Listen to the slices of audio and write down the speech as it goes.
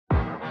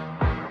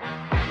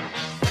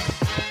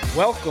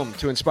Welcome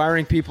to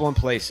Inspiring People and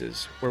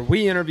Places, where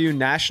we interview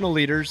national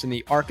leaders in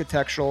the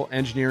architectural,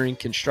 engineering,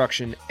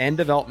 construction, and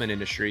development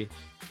industry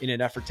in an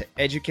effort to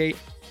educate,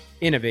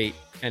 innovate,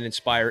 and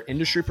inspire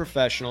industry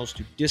professionals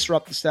to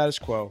disrupt the status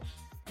quo,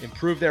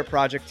 improve their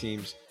project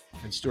teams,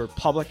 and steward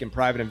public and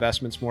private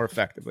investments more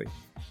effectively.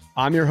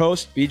 I'm your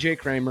host, BJ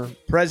Kramer,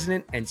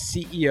 President and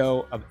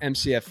CEO of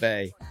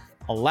MCFA.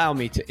 Allow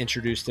me to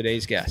introduce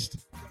today's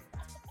guest.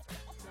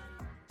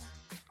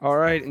 All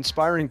right,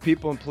 Inspiring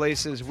People and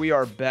Places, we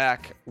are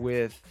back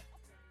with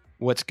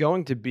what's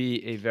going to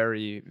be a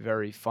very,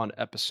 very fun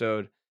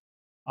episode.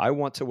 I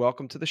want to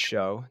welcome to the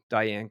show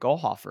Diane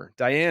Gollhofer.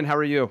 Diane, how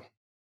are you?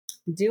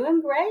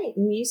 Doing great.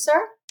 And you,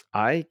 sir?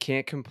 I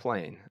can't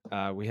complain.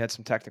 We had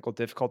some technical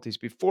difficulties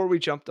before we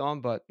jumped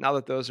on, but now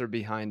that those are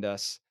behind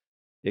us,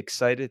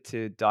 excited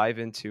to dive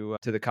into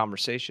to the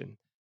conversation.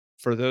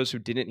 For those who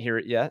didn't hear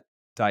it yet,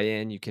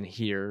 Diane, you can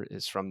hear,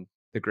 is from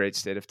the great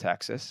state of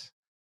Texas.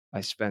 I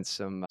spent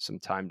some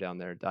time down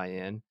there,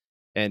 Diane,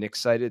 and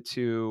excited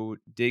to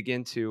dig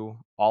into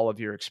all of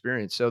your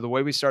experience. So the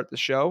way we start the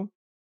show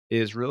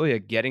is really a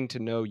getting to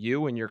know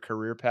you and your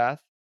career path.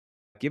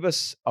 Give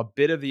us a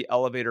bit of the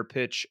elevator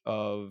pitch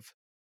of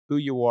who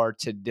you are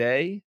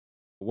today,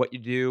 what you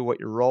do,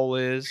 what your role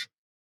is,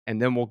 and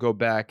then we'll go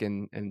back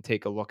and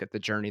take a look at the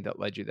journey that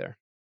led you there.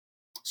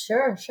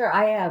 Sure.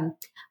 I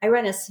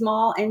run a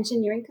small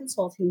engineering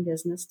consulting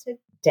business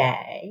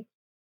today.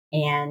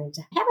 And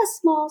I have a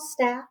small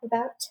staff,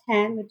 about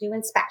 10. We do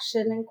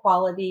inspection and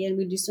quality, and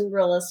we do some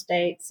real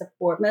estate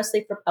support,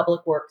 mostly for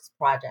public works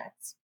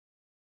projects.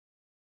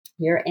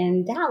 Here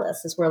in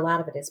Dallas is where a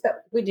lot of it is,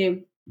 but we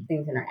do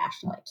things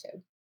internationally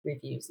too,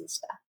 reviews and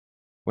stuff.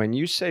 When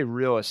you say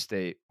real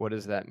estate, what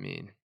does that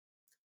mean?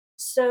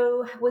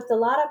 So with a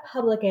lot of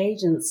public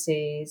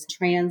agencies,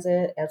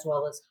 transit as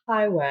well as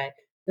highway,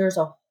 there's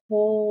a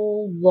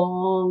whole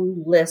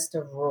long list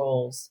of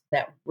rules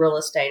that real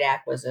estate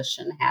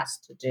acquisition has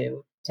to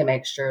do to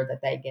make sure that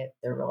they get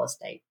their real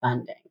estate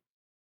funding.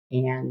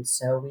 And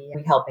so we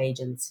help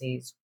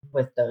agencies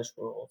with those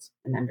rules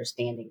and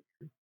understanding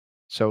them.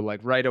 So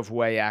like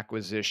right-of-way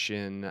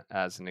acquisition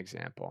as an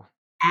example.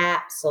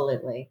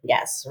 Absolutely.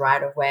 Yes.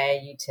 Right of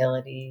way,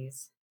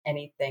 utilities,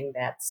 anything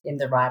that's in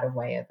the right of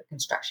way of a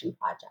construction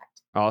project.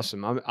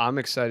 Awesome. I'm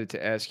excited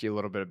to ask you a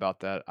little bit about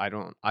that. I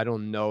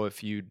don't know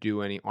if you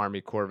do any Army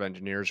Corps of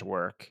Engineers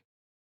work.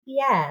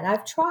 Yeah,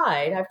 I've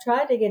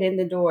tried to get in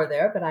the door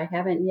there, but I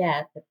haven't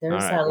yet. But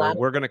there's All right. a Well, lot of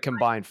we're going to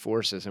combine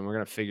forces and we're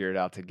going to figure it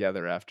out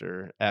together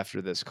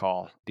after this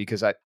call,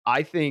 because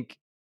I think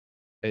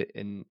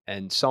and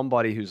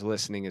somebody who's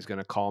listening is going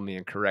to call me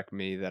and correct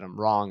me that I'm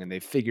wrong and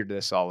they figured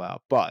this all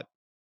out. But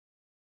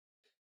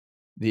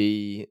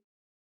the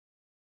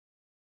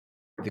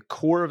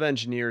Corps of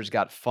Engineers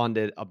got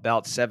funded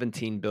about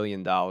 $17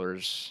 billion.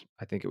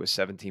 I think it was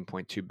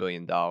 $17.2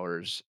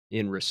 billion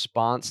in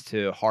response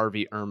to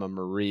Harvey, Irma,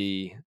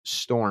 Marie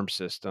storm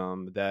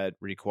system that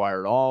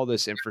required all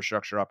this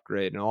infrastructure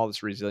upgrade and all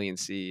this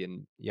resiliency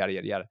and yada,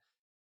 yada, yada.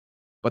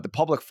 But the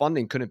public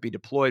funding couldn't be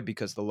deployed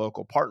because the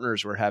local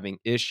partners were having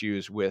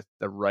issues with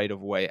the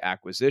right-of-way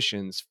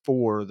acquisitions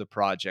for the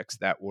projects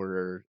that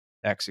were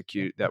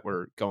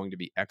going to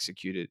be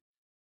executed.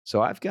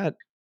 So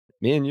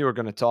me and you are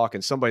going to talk,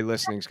 and somebody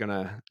listening is going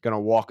to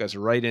walk us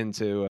right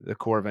into the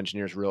Corps of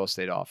Engineers real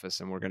estate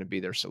office, and we're going to be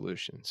their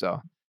solution. So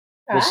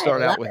we'll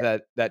start out with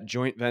that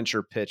joint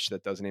venture pitch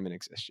that doesn't even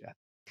exist yet.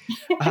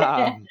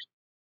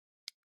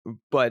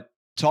 But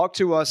talk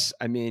to us.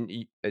 I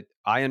mean,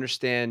 I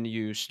understand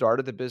you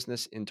started the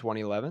business in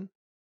 2011.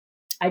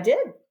 I did.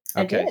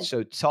 Okay,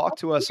 so talk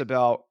to us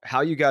about how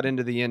you got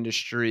into the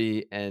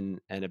industry and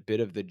a bit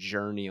of the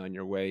journey on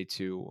your way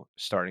to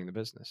starting the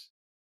business.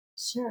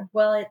 Sure.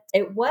 Well,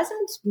 it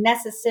wasn't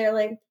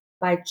necessarily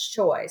by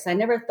choice. I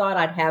never thought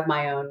I'd have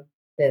my own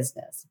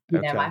business.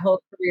 My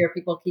whole career,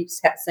 people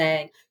kept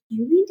saying,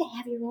 you need to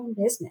have your own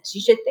business. You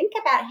should think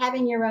about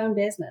having your own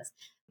business.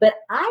 But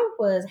I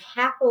was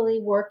happily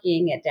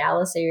working at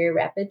Dallas Area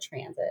Rapid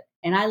Transit,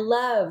 and I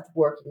loved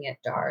working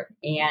at DART.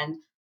 And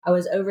I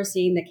was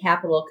overseeing the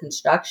capital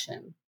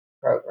construction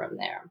program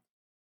there.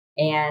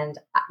 And,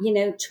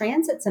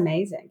 transit's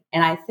amazing.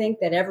 And I think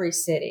that every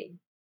city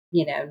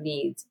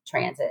needs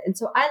transit. And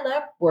so I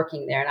loved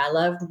working there, and I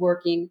loved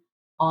working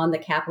on the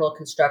capital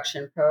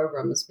construction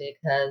programs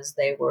because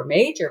they were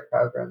major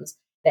programs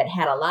that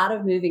had a lot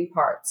of moving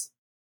parts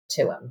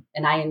to them.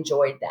 And I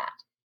enjoyed that.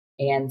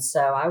 And so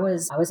I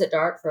was at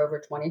DART for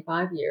over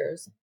 25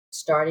 years,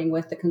 starting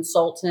with the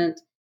consultant,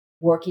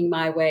 working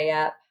my way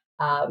up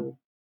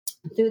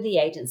through the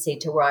agency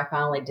to where I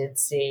finally did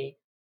see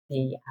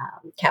the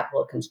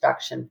capital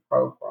construction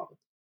program.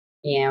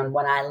 And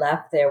when I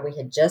left there, we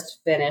had just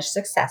finished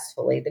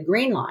successfully the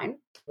Green Line,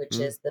 which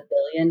is the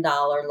 $1 billion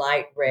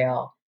light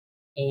rail.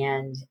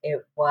 And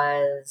it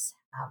was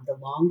the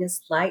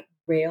longest light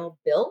rail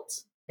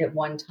built at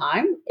one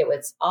time. It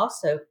was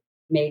also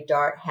made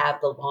DART have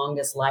the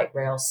longest light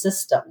rail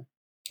system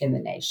in the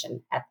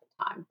nation at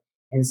the time.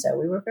 And so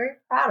we were very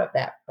proud of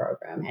that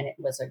program, and it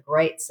was a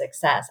great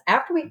success.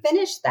 After we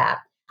finished that,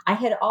 I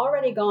had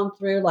already gone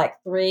through like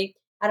three.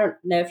 I don't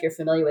know if you're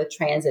familiar with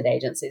transit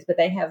agencies, but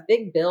they have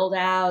big build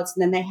outs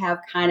and then they have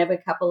kind of a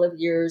couple of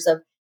years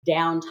of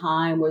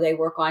downtime where they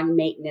work on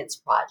maintenance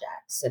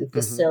projects and Hmm.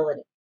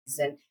 facilities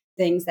and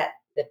things that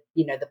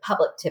the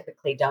public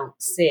typically don't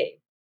see.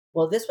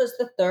 Well, this was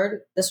the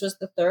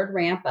third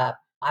ramp up.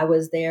 I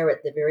was there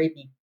at the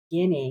very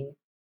beginning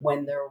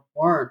when there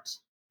weren't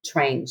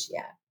trains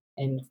yet.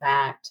 In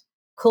fact,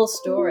 cool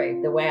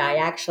story, the way I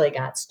actually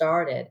got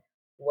started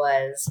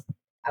was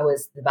I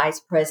was the vice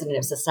president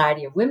of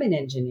Society of Women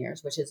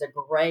Engineers, which is a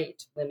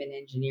great women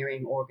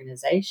engineering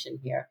organization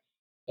here.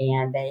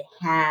 And they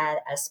had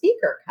a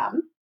speaker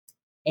come,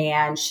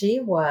 and she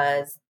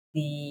was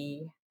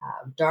the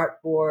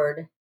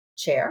dartboard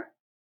chair.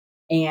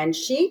 And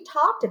she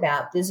talked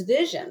about this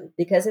vision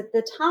because at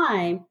the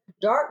time,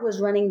 DART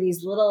was running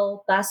these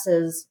little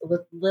buses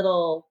with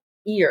little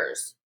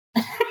ears.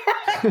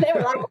 They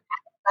were like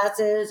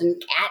buses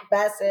and cat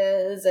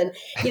buses. And,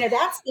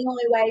 that's the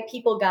only way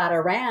people got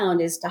around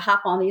is to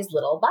hop on these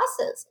little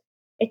buses.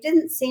 It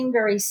didn't seem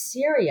very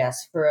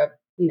serious for a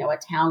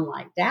town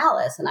like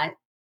Dallas. And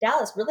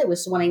Dallas really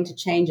was wanting to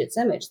change its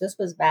image. This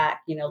was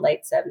back,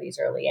 late 70s,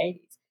 early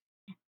 80s.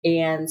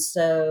 And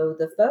so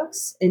the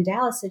folks in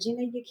Dallas said, you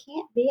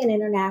can't be an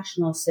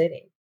international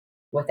city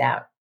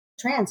without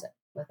transit,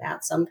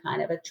 without some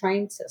kind of a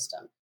train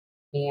system.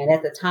 And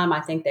at the time, I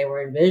think they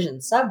were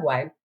Envision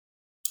Subway.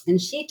 And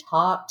she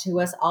talked to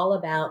us all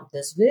about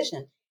this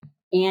vision.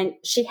 And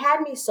she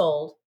had me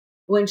sold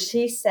when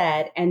she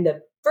said, and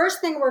the first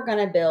thing we're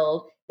going to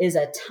build is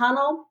a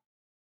tunnel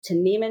to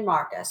Neiman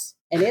Marcus.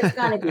 And it's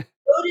going to be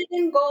coated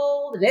in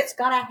gold and it's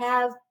going to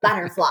have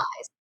butterflies.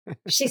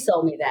 She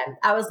sold me then.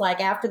 I was like,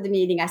 after the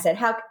meeting, I said,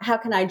 how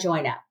can I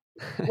join up?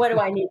 What do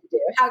I need to do?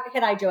 How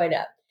can I join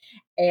up?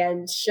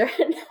 And sure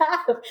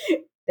enough,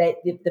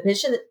 the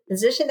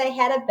position they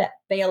had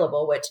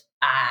available, which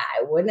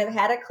I wouldn't have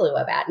had a clue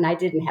about, and I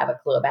didn't have a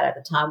clue about at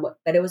the time,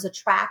 but it was a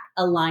track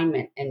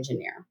alignment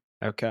engineer.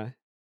 Okay.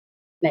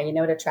 Now, you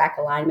know what a track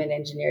alignment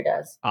engineer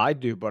does? I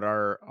do, but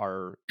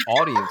our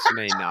audience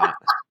may not.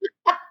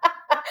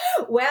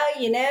 Well,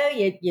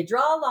 you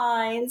draw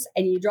lines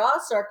and you draw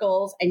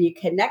circles and you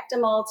connect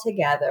them all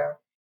together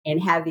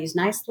and have these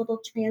nice little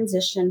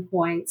transition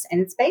points.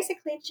 And it's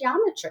basically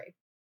geometry.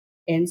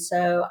 And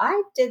so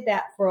I did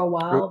that for a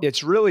while.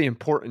 It's really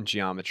important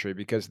geometry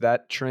because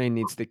that train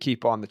needs to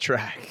keep on the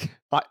track.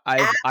 I've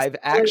actually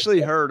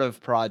Absolutely. heard of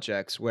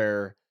projects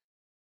where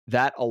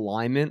that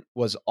alignment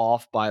was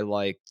off by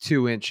like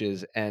 2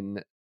 inches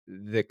and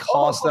the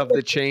cost Oh, of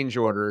the change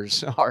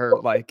orders are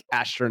like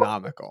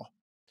astronomical.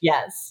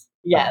 yes.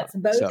 Yes.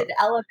 Both So in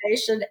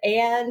elevation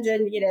and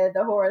in,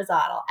 the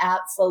horizontal.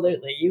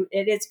 Absolutely.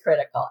 It is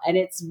critical and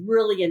it's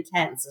really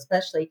intense,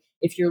 especially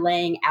if you're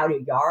laying out a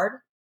yard,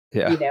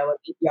 yeah. a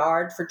big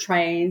yard for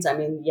trains. I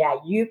mean, yeah,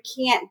 you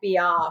can't be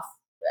off.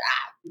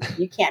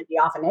 You can't be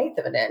off an eighth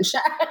of an inch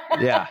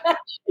Yeah.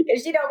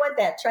 because you don't want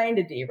that train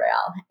to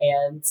derail.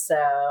 And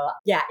so,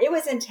 yeah, it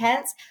was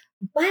intense,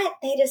 but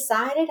they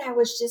decided I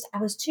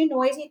was too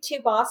noisy, too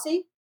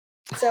bossy.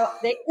 So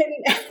they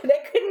couldn't they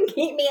couldn't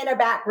keep me in a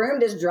back room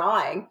just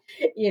drawing.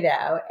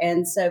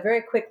 And so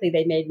very quickly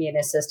they made me an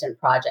assistant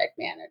project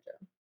manager.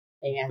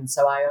 And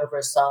so I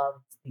oversaw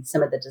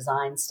some of the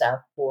design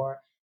stuff for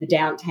the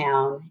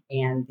downtown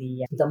and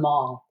the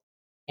mall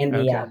and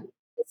Okay. the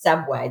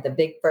subway, the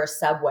big first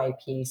subway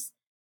piece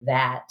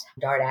that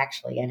DART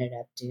actually ended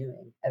up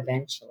doing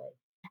eventually.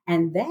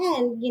 And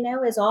then,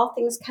 as all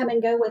things come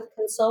and go with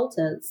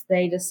consultants,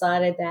 they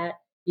decided that,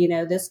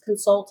 this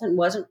consultant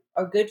wasn't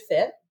a good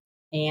fit.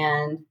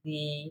 And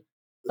the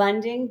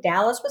funding,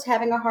 Dallas was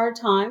having a hard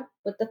time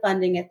with the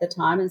funding at the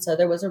time. And so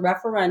there was a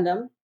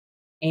referendum,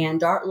 and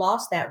DART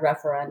lost that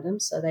referendum.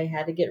 So they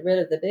had to get rid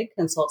of the big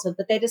consultant,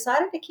 but they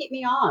decided to keep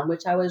me on,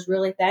 which I was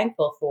really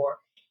thankful for.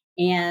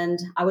 And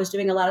I was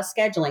doing a lot of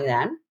scheduling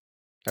then.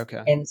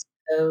 Okay. And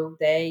so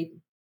they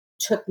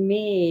took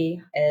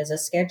me as a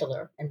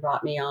scheduler and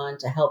brought me on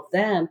to help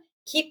them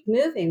keep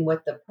moving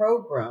with the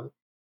program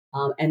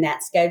and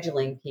that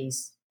scheduling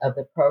piece of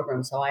the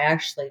program. So I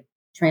actually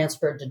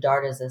transferred to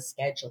DART as a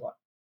scheduler.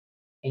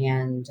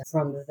 And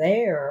from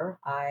there,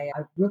 I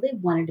really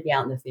wanted to be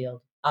out in the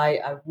field.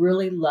 I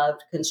really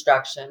loved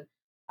construction.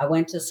 I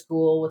went to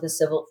school with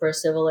for a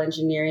civil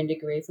engineering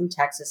degree from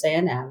Texas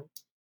A&M.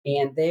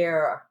 And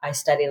there I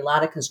studied a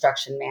lot of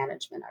construction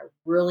management. I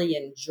really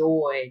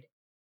enjoyed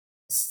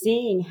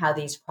seeing how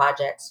these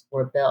projects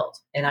were built.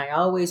 And I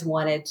always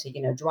wanted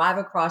to, drive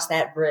across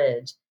that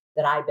bridge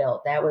that I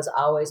built. That was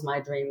always my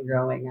dream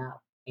growing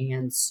up.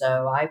 And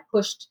so I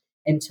pushed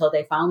until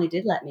they finally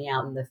did let me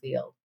out in the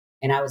field.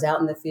 And I was out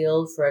in the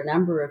field for a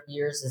number of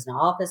years as an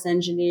office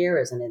engineer,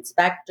 as an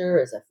inspector,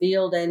 as a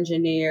field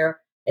engineer,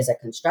 as a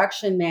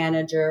construction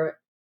manager,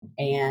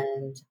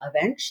 and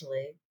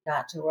eventually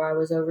got to where I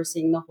was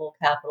overseeing the whole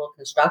capital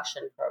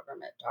construction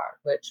program at DART,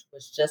 which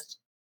was just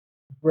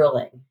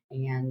thrilling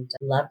and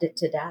loved it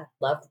to death,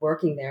 loved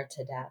working there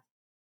to death.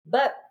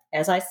 But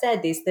as I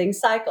said, these things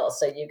cycle.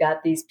 So you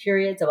got these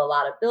periods of a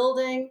lot of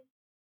building,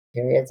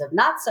 periods of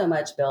not so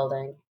much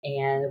building.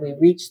 And we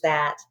reached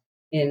that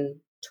in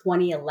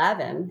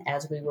 2011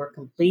 as we were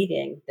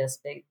completing this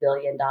big $1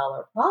 billion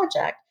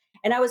project.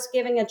 And I was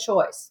giving a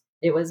choice.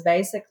 It was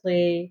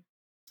basically,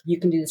 you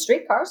can do the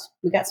streetcars.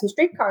 We got some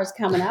streetcars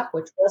coming up,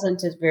 which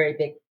wasn't a very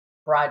big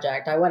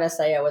project. I want to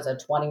say it was a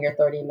 20 or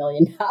 $30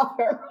 million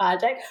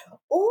project.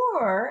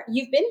 Or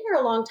you've been here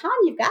a long time,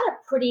 you've got a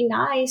pretty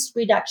nice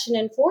reduction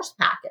in force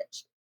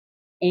package.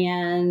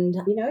 And,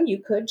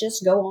 you could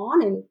just go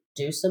on and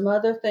do some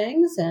other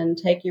things and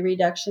take your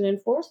reduction in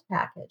force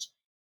package.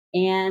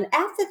 And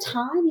at the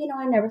time,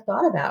 I never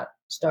thought about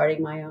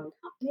starting my own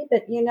company,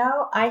 but,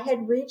 I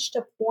had reached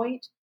a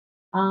point,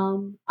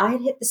 I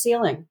had hit the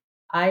ceiling.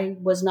 I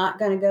was not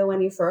going to go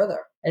any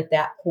further at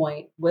that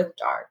point with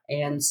Dart.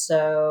 And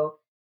so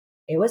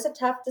it was a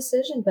tough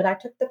decision, but I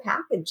took the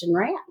package and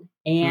ran.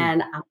 Hmm.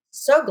 And I'm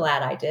so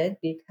glad I did,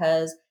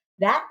 because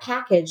that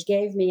package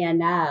gave me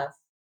enough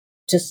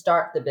to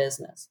start the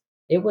business.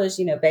 It was,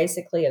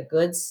 basically a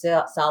good,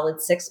 solid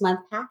 6-month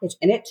package.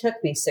 And it took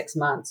me 6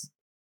 months.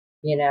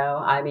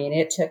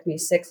 It took me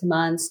 6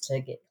 months to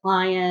get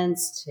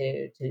clients,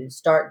 to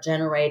start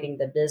generating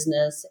the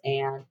business,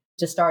 and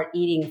to start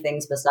eating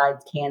things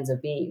besides cans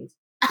of beans.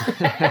 And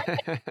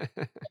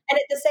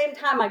at the same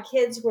time, my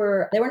kids they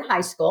were in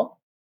high school,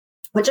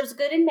 which was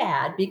good and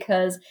bad,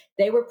 because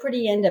they were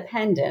pretty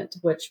independent,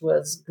 which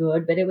was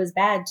good, but it was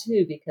bad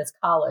too, because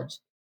college,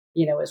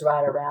 was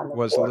right around the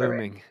Was corner.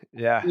 looming.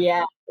 Yeah.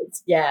 Yeah,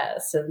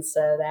 yes. And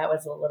so that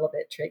was a little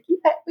bit tricky,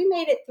 but we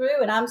made it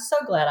through, and I'm so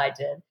glad I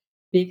did,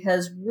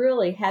 because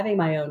really having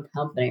my own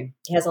company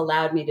has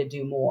allowed me to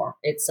do more.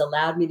 It's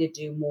allowed me to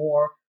do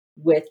more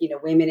with,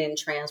 women in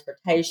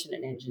transportation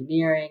and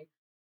engineering,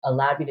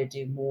 allowed me to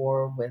do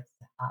more with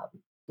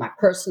my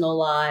personal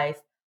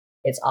life.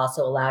 It's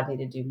also allowed me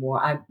to do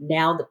more. I'm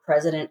now the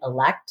president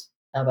elect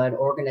of an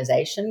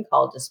organization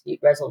called Dispute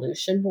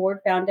Resolution Board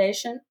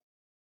Foundation.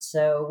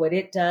 So what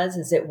it does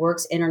is it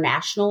works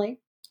internationally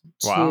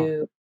Wow.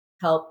 to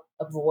help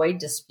avoid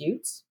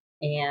disputes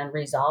and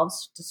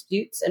resolves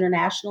disputes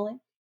internationally.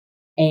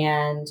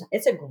 And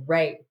it's a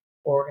great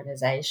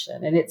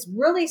organization. And it's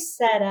really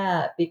set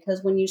up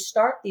because when you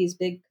start these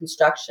big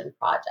construction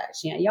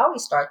projects, you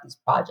always start these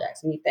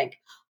projects and you think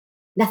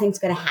nothing's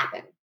going to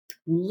happen.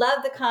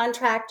 Love the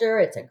contractor.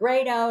 It's a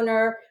great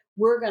owner.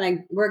 We're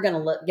going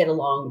to get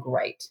along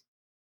great.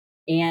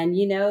 And,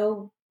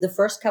 the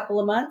first couple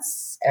of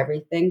months,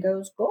 everything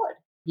goes good.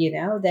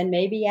 Then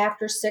maybe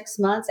after 6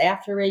 months,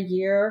 after a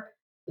year,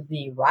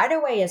 the right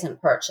of way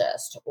isn't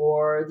purchased,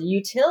 or the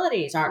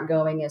utilities aren't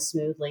going as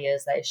smoothly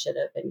as they should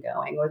have been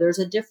going, or there's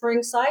a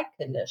differing site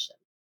condition.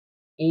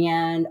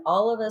 And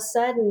all of a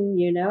sudden,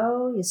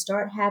 you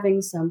start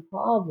having some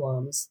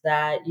problems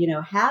that,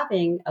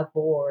 having a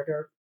board,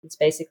 or it's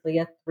basically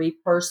a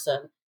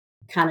 3-person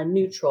kind of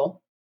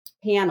neutral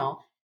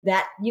panel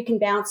that you can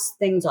bounce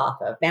things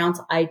off of, bounce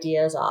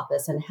ideas off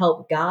us, and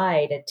help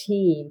guide a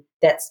team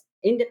that's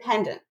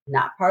independent,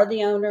 not part of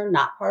the owner,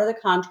 not part of the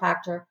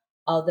contractor,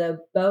 although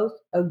both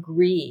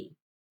agree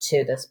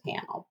to this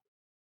panel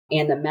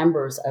and the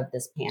members of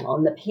this panel.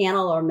 And the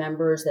panel are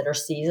members that are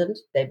seasoned.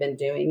 They've been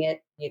doing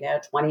it,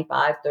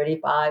 25,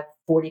 35,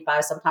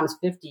 45, sometimes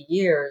 50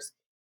 years,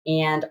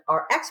 and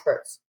are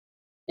experts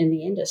in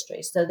the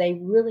industry. So they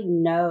really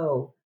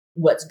know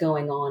what's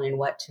going on and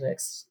what to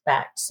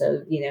expect.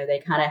 So,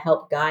 they kind of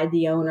help guide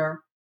the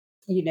owner,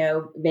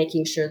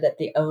 making sure that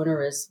the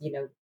owner is,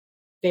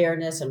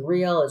 fairness and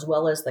real, as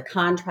well as the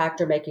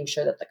contractor, making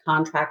sure that the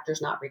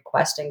contractor's not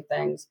requesting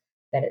things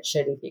that it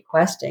shouldn't be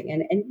requesting,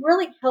 and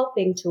really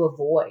helping to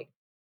avoid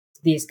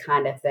these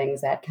kind of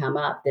things that come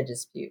up, the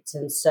disputes.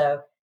 And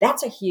so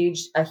that's a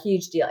huge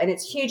deal. And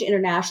it's huge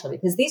internationally,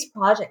 because these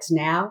projects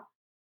now,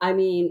 I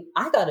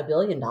thought $1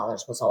 billion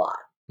was a lot.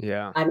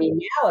 Yeah. Now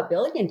 $1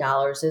 billion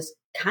is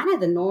kind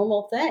of the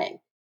normal thing.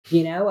 A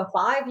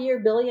 5-year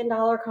 $1 billion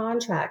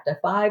contract, a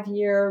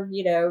 5-year,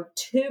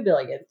 2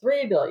 billion,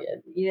 3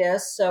 billion,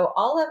 so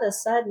all of a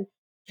sudden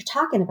you're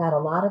talking about a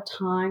lot of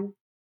time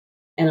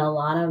and a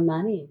lot of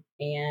money,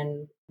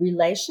 and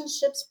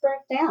relationships break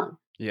down,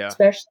 Yeah.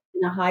 especially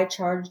in a high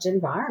charged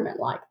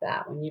environment like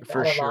that when you've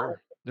For got a lot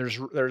of,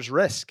 sure. There's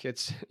risk.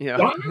 It's, yes,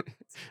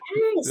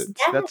 yes,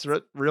 that's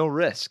yes. real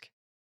risk.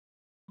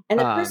 And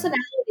the Um,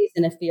 personalities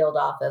in a field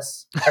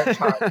office are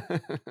charged.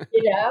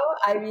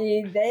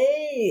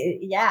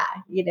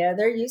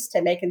 They're used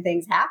to making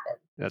things happen.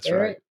 That's They're,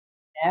 right.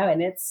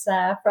 and it's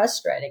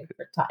frustrating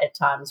at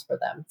times for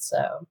them.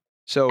 So,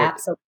 So,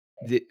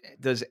 absolutely.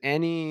 does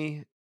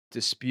any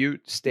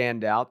dispute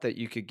stand out that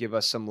you could give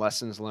us some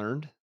lessons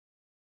learned?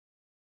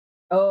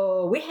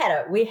 Oh, we had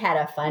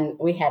a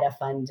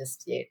fun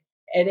dispute,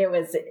 and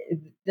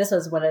this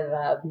was one of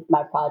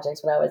my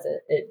projects when I was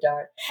at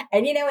Dart,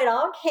 and it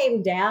all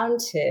came down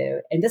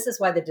to, and this is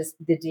why the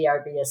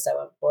DRB is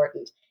so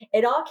important.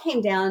 It all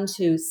came down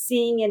to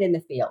seeing it in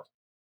the field,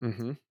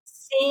 Mhm.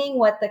 seeing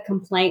what the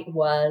complaint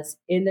was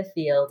in the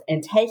field,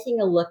 and taking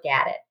a look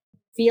at it,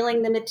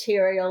 feeling the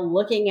material,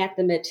 looking at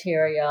the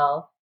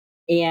material,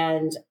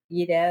 And,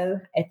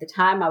 at the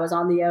time I was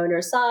on the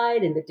owner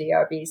side, and the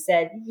DRB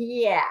said,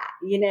 yeah,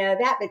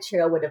 that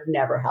material would have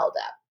never held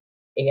up.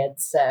 And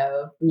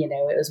so,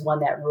 it was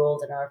one that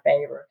ruled in our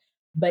favor.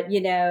 But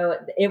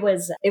it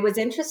was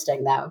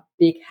interesting though,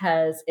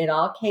 because it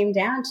all came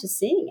down to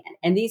seeing it.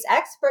 And these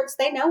experts,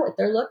 they know what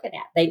they're looking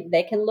at.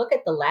 They can look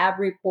at the lab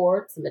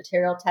reports, the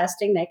material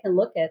testing, they can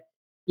look at,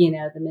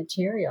 the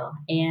material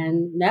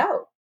and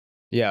know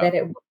Yeah. that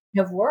it would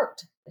have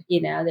worked.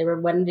 They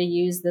were wanting to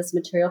use this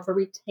material for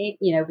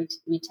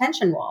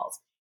retention walls.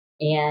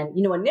 And,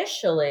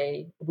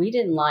 initially we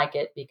didn't like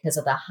it because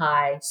of the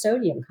high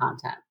sodium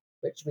content,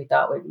 which we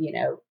thought would,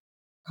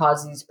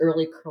 cause these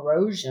early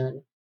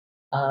corrosion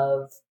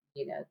of,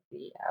 the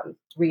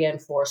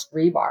reinforced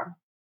rebar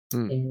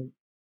Hmm.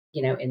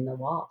 in the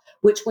wall,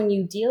 which when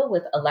you deal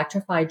with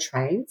electrified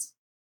trains,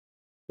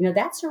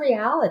 that's a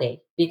reality,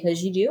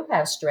 because you do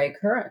have stray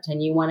current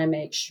and you want to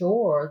make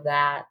sure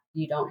that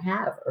you don't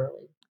have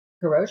early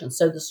corrosion.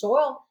 So the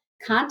soil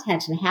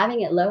content and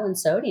having it low in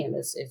sodium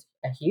is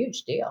a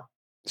huge deal.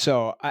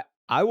 So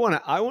I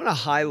want to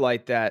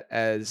highlight that,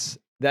 as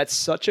that's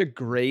such a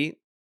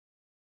great.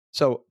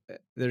 So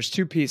there's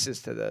two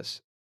pieces to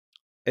this.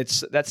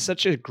 That's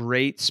such a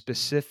great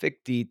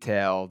specific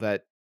detail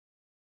that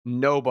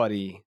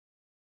nobody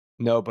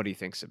nobody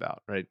thinks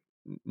about, right?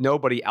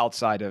 Nobody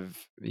outside of,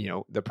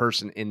 the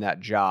person in that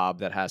job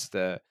that has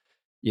to,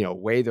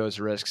 weigh those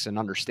risks and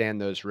understand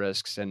those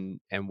risks, and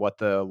what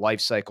the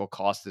life cycle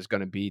cost is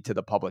going to be to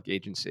the public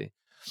agency.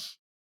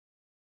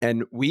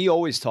 And we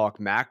always talk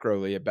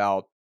macroly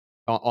about,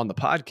 on the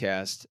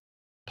podcast,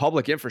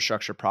 public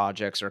infrastructure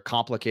projects are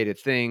complicated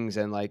things,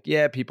 and like,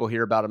 yeah, people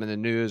hear about them in the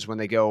news when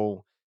they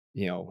go,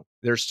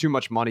 there's too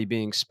much money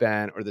being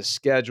spent, or the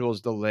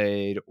schedule's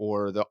delayed,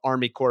 or the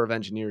Army Corps of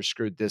Engineers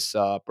screwed this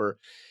up, or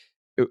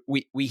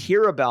we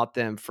hear about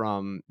them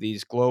from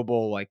these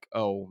global, like,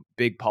 oh,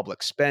 big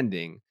public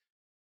spending,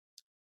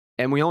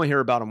 and we only hear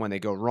about them when they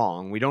go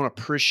wrong. We don't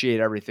appreciate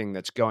everything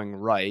that's going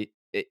right,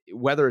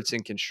 whether it's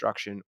in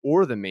construction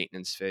or the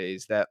maintenance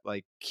phase that,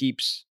 like,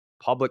 keeps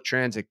public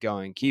transit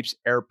going, keeps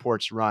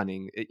airports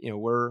running.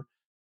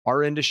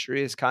 Our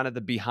industry is kind of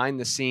the behind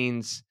the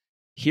scenes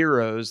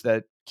heroes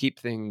that keep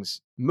things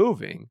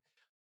moving.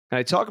 And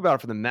I talk about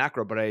it from the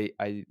macro, but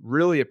I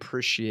really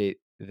appreciate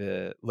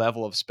the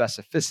level of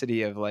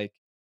specificity of, like,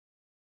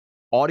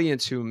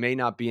 audience who may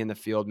not be in the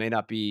field, may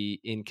not be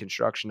in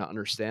construction, to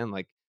understand,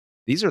 like,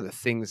 these are the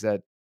things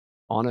that,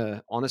 on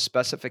a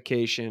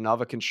specification of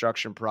a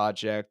construction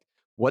project,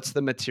 what's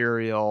the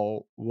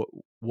material?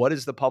 What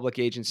is the public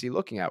agency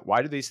looking at?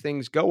 Why do these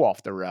things go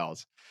off the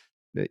rails?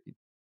 Uh,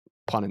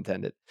 Pun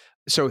intended.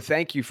 So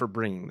thank you for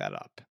bringing that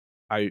up.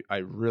 I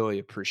really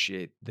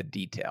appreciate the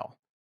detail,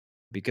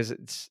 because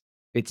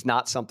it's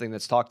not something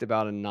that's talked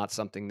about, and not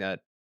something that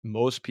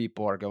most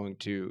people are going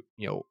to,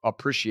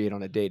 appreciate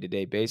on a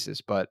day-to-day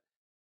basis. But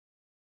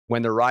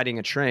when they're riding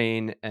a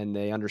train and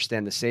they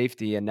understand the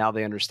safety, and now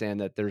they understand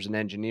that there's an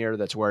engineer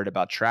that's worried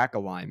about track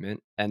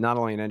alignment, and not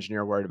only an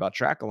engineer worried about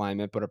track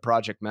alignment, but a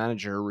project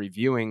manager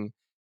reviewing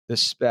the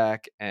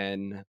spec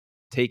and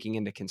taking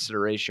into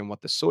consideration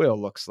what the soil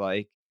looks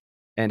like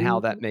and how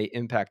that Mhm. may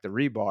impact the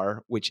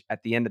rebar, which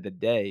at the end of the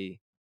day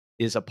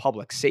is a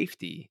public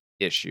safety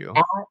issue.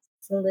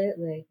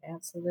 Absolutely,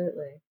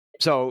 absolutely.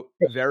 So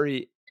It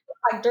very.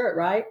 looks like dirt,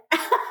 right?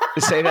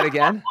 Say that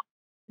again?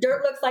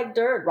 Dirt looks like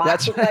dirt. Rocks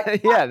That's look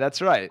like yeah,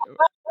 that's right.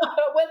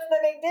 what's the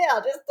big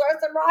deal? Just throw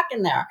some rock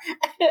in there.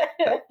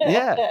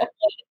 Yeah.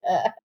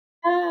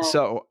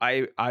 So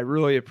I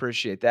really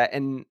appreciate that,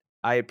 and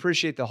I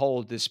appreciate the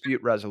whole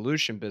dispute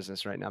resolution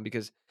business right now,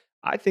 because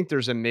I think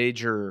there's a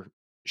major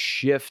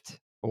shift,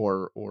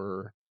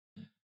 or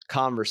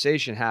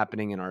conversation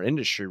happening in our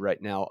industry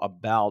right now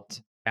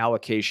about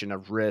allocation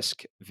of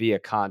risk via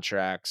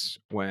contracts,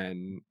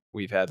 when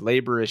we've had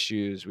labor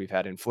issues, we've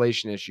had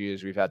inflation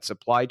issues, we've had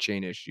supply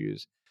chain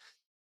issues.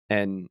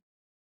 And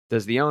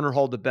does the owner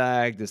hold the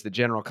bag? Does the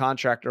general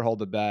contractor hold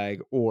the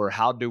bag? Or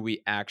how do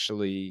we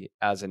actually,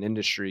 as an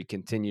industry,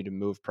 continue to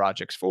move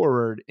projects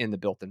forward in the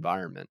built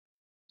environment?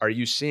 Are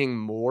you seeing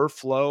more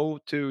flow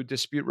to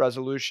dispute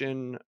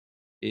resolution?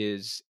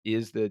 Is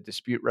the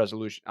dispute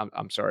resolution?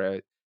 I'm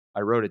sorry, I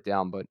wrote it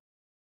down, but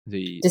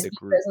the Dispute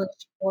group.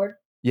 resolution board.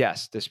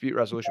 Yes, dispute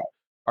resolution.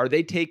 Are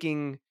they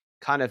taking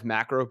kind of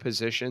macro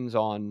positions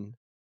on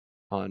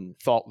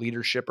thought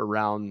leadership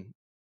around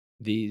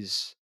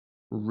these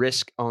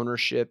risk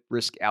ownership,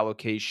 risk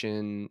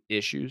allocation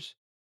issues?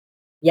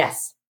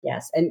 Yes,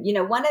 yes. And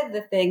one of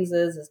the things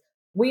is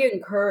we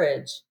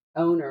encourage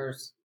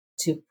owners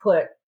to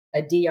put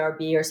a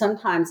DRB, or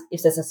sometimes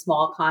if it's a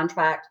small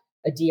contract,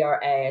 a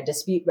DRA, a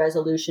dispute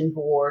resolution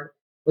board,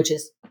 which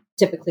is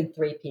typically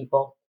 3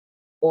 people,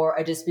 or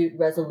a dispute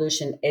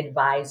resolution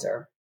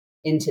advisor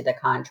into the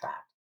contract.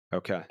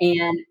 Okay.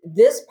 And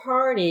this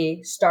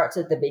party starts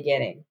at the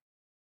beginning.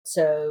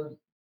 So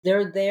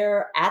they're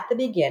there at the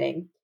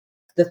beginning.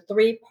 The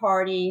 3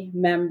 party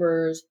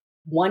members,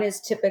 one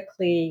is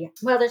typically,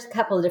 well, there's a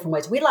couple of different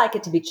ways. We like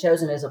it to be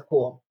chosen as a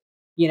pool.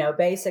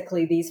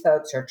 Basically these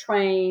folks are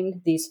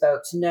trained. These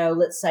folks know,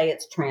 let's say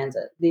it's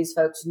transit. These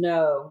folks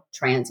know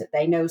transit.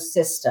 They know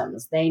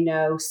systems. They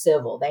know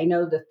civil. They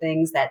know the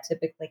things that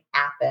typically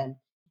happen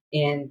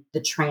in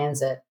the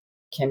transit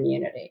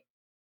community.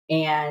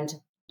 And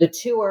the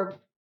two are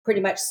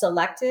pretty much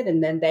selected,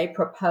 and then they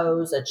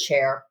propose a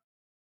chair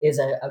is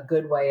a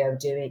good way of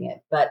doing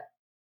it. But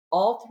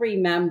all three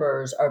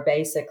members are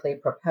basically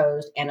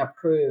proposed and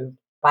approved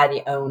by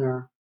the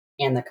owner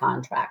and the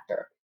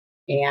contractor.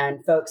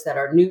 And folks that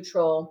are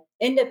neutral,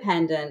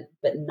 independent,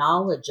 but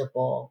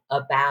knowledgeable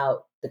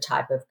about the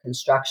type of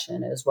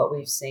construction is what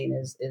we've seen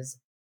is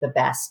the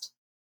best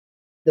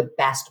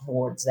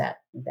boards that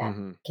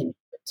Mm-hmm. can be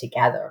put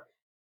together.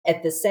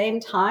 At the same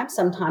time,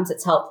 sometimes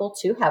it's helpful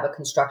to have a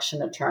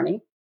construction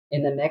attorney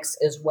in the mix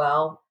as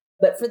well.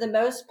 But for the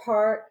most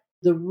part,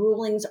 the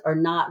rulings are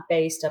not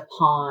based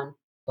upon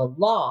the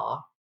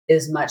law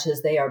as much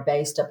as they are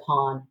based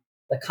upon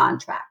the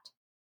contract.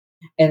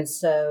 And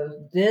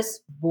so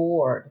this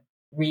board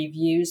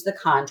reviews the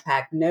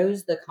contract,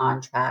 knows the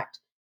contract,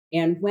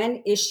 and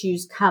when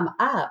issues come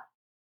up,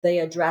 they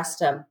address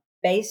them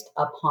based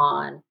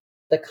upon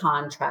the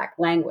contract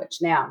language.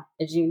 Now,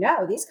 as you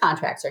know, these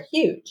contracts are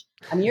huge.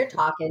 I mean, you're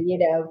talking,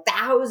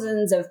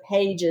 thousands of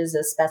pages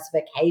of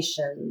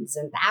specifications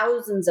and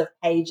thousands of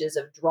pages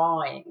of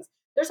drawings.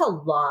 There's a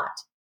lot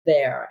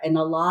there and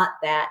a lot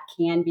that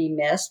can be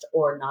missed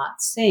or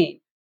not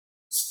seen.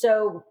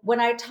 So when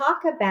I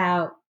talk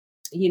about,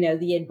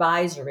 the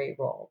advisory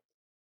role,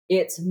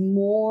 it's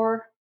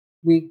more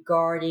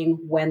regarding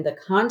when the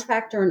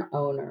contractor and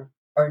owner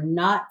are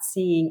not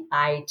seeing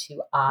eye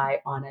to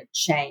eye on a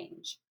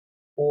change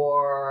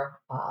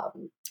or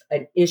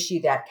an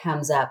issue that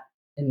comes up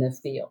in the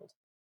field.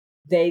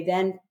 They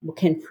then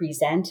can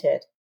present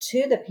it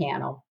to the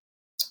panel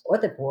or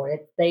the board.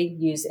 They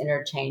use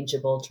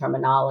interchangeable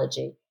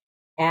terminology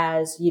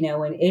as,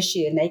 an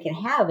issue, and they can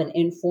have an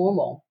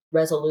informal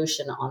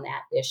resolution on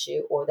that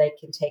issue, or they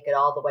can take it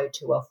all the way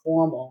to a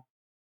formal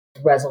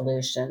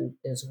resolution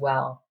as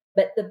well.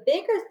 But the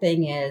bigger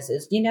thing is,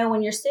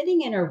 when you're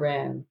sitting in a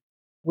room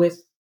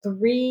with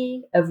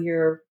three of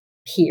your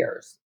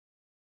peers,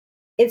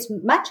 it's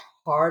much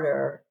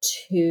harder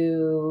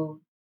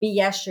to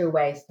BS your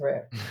way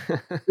through.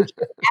 Because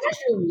as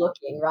you're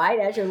looking, right,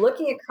 as you're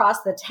looking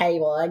across the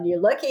table and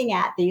you're looking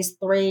at these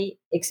three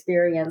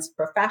experienced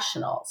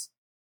professionals,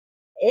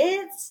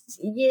 it's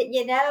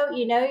you're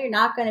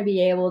not going to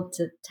be able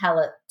to tell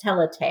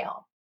a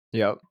tale.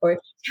 Yep. Or if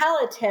you tell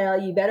a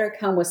tale, you better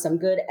come with some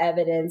good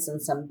evidence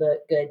and some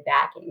good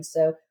backing.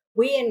 So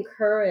we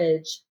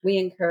encourage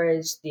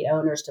the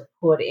owners to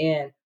put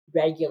in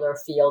regular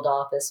field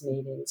office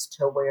meetings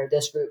to where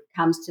this group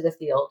comes to the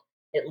field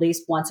at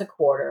least once a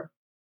quarter,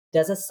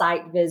 does a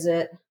site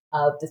visit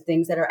of the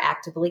things that are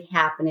actively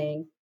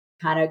happening,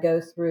 kind of go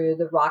through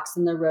the rocks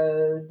in the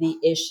road, the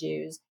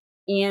issues.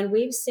 And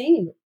we've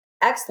seen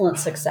excellent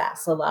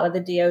success. A lot of the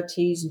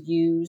DOTs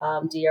use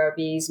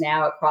DRBs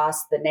now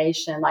across the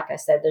nation. Like I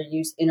said, they're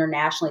used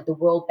internationally. The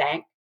World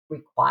Bank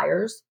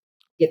requires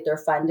get their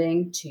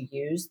funding to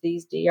use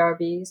these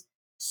DRBs.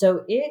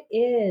 So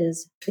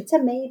it's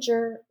a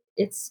major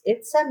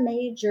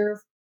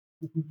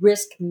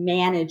risk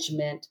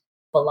management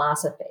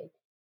philosophy.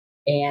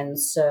 And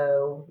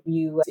so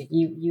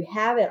you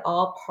have it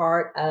all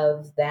part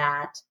of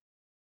that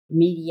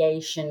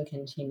mediation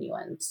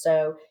continuum.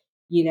 So,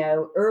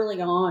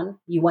 early on,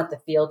 you want the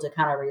field to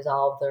kind of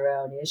resolve their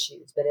own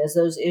issues. But as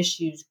those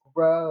issues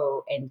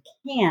grow and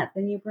can't,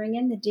 then you bring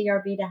in the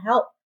DRB to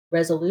help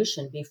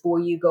resolution before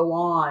you go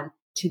on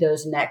to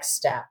those next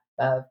steps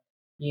of,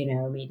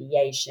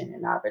 mediation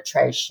and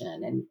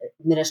arbitration and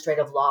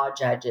administrative law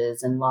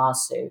judges and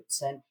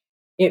lawsuits. And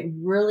it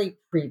really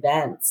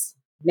prevents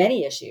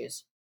many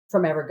issues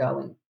from ever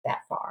going that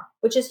far,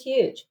 which is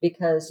huge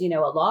because, a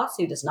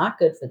lawsuit is not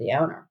good for the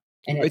owner.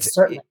 And it's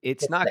certainly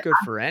It's good for not the good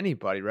for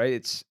anybody,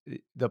 right?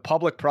 The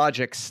public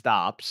project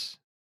stops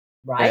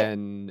right?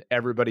 and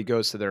everybody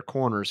goes to their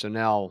corner. So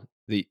now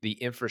the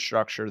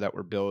infrastructure that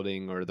we're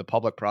building or the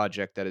public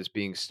project that is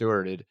being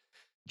stewarded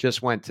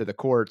just went to the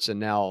courts, and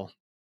now,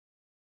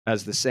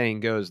 as the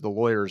saying goes, the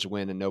lawyers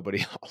win and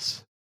nobody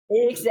else.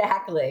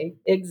 Exactly.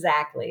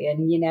 Exactly.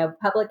 And,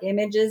 public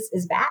image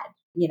is bad.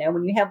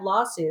 When you have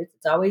lawsuits,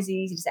 it's always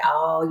easy to say,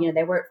 oh,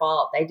 they were at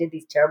fault. They did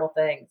these terrible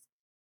things.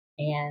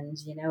 And,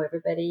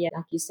 everybody,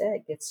 like you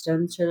said, gets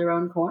thrown to their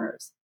own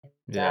corners.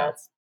 And Yeah.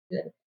 it's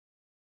good.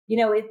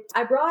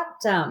 I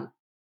brought,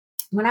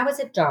 when I was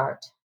at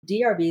DART,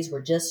 DRBs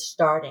were just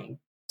starting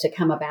to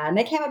come about, and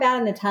they came about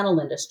in the tunnel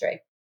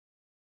industry.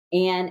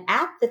 And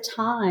at the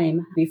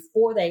time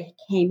before they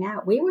came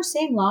out, we were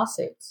seeing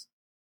lawsuits.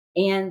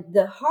 And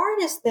the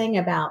hardest thing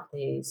about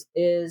these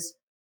is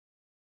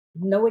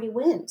nobody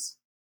wins.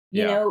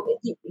 Yeah.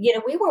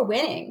 We were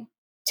winning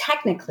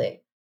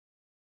technically,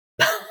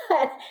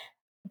 but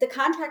the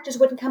contractors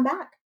wouldn't come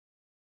back.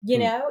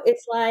 Hmm.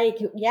 It's like,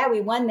 yeah,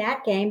 we won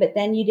that game, but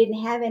then you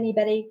didn't have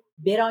anybody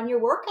bid on your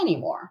work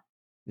anymore.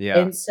 Yeah.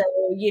 And so,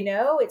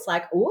 it's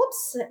like,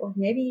 oops,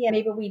 maybe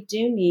we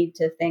do need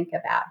to think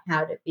about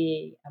how to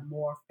be a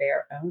more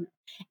fair owner.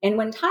 And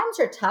when times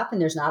are tough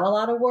and there's not a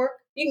lot of work,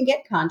 you can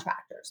get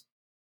contractors.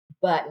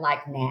 But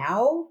like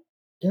now,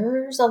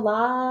 there's a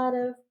lot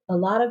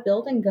of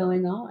building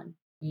going on.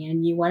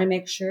 And you want to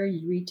make sure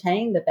you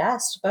retain the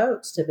best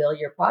folks to build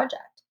your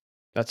project.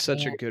 That's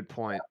such a And good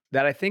point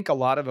that I think a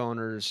lot of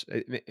owners,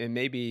 and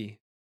maybe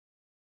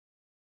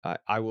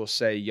I will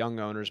say young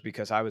owners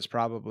because I was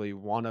probably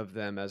one of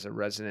them as a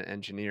resident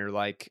engineer.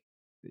 Like,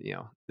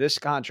 this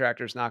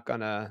contractor's not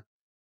gonna,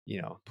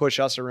 push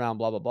us around,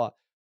 blah blah blah.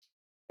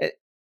 It,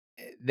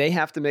 they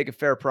have to make a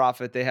fair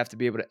profit. They have to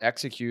be able to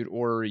execute,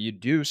 or you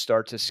do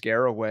start to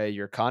scare away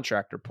your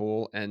contractor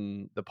pool,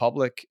 and the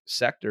public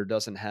sector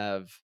doesn't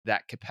have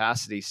that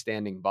capacity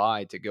standing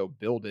by to go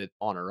build it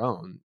on our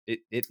own.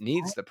 It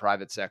needs the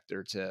private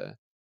sector to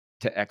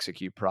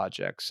execute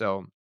projects.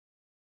 So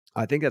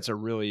I think that's a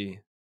really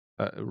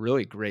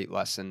great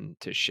lesson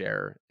to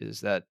share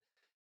is that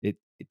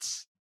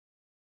it's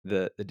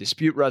the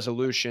dispute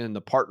resolution,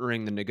 the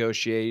partnering, the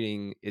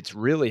negotiating, it's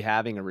really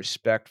having a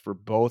respect for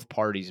both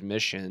parties'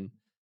 mission.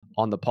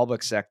 On the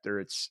public sector,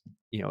 it's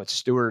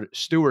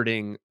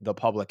stewarding the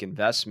public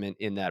investment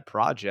in that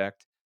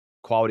project,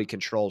 quality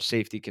control,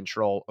 safety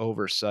control,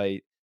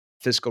 oversight,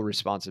 fiscal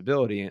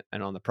responsibility.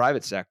 And on the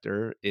private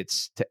sector,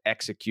 it's to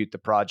execute the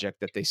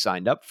project that they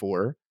signed up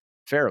for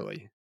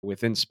fairly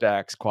within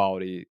specs,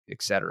 quality,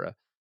 etc.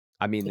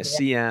 I mean, the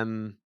exactly.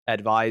 CM,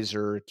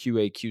 advisor,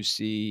 QA,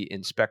 QC,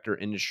 inspector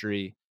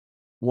industry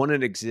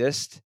wouldn't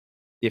exist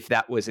if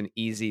that was an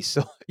easy,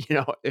 so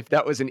if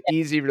that was an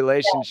easy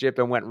relationship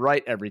and went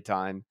right every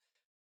time.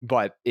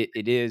 But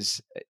it is,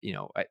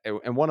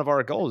 and one of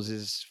our goals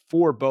is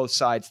for both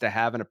sides to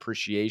have an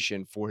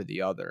appreciation for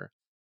the other.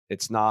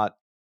 It's not,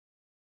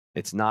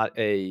 it's not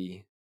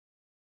a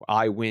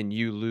I win,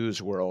 you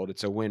lose world.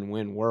 It's a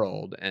win-win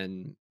world.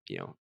 And,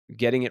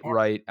 getting it Yeah.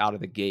 right out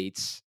of the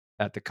gates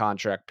at the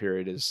contract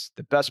period is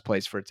the best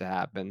place for it to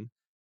happen.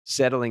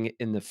 Settling it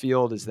in the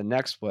field is the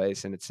next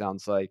place. And it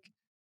sounds like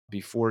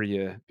before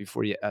you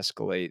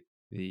escalate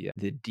the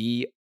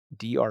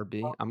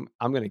DRB, I'm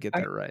gonna get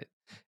All that right.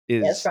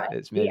 right, That's right.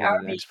 is maybe the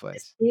DRB, next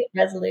place. dispute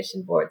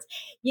resolution boards.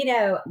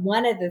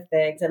 One of the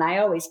things, and I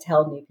always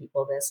tell new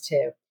people this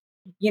too,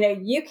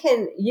 you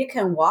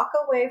can walk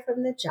away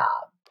from the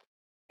job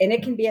and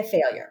it can be a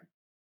failure.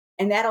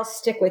 And that'll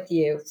stick with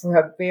you for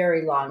a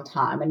very long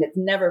time. And it's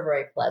never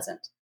very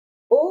pleasant.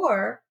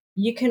 Or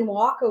you can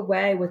walk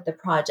away with the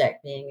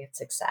project being a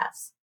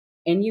success.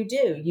 And you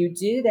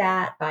do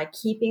that by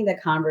keeping the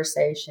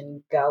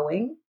conversation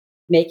going,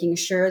 making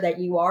sure that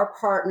you are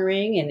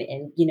partnering.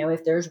 And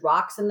if there's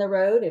rocks in the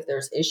road, if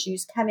there's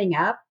issues coming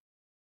up,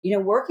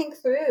 working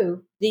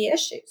through the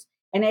issues.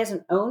 And as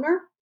an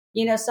owner,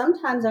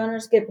 sometimes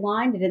owners get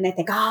blinded and they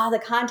think, oh, the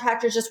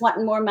contractor's just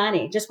wanting more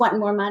money, just wanting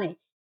more money.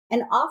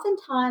 And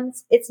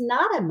oftentimes it's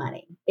not a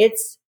money.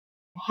 It's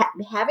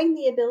having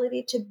the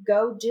ability to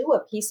go do a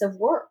piece of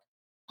work,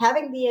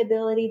 having the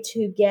ability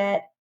to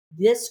get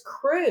this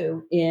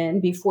crew in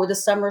before the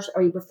summers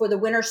or before the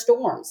winter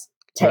storms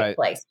take Right.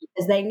 place,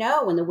 because they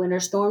know when the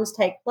winter storms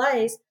take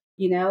place,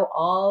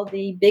 all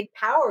the big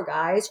power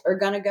guys are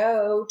going to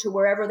go to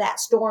wherever that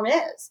storm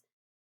is.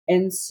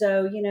 And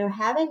so,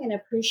 having an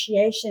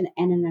appreciation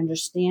and an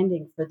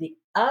understanding for the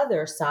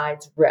other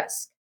side's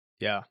risk,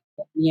 Yeah.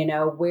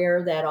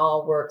 where that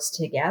all works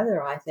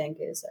together, I think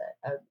is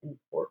an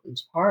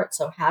important part.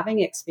 So having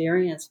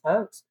experienced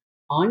folks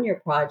on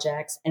your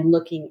projects and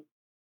looking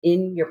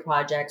in your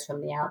projects from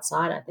the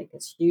outside, I think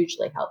is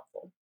hugely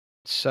helpful.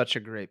 Such a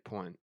great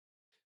point.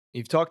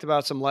 You've talked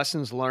about some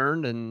lessons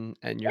learned and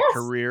your Yes.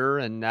 career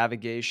and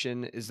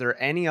navigation. Is there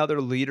any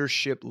other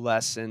leadership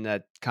lesson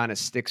that kind of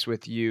sticks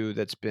with you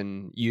that's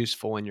been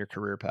useful in your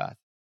career path?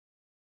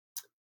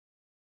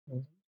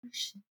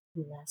 Leadership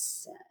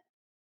lesson.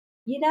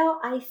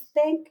 I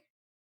think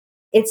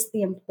it's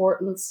the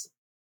importance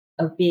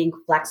of being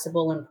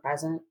flexible and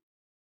present.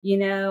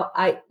 When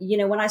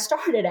I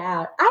started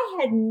out, I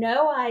had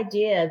no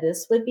idea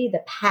this would be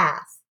the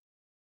path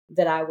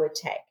that I would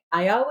take.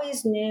 I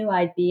always knew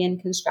I'd be in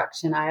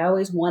construction. I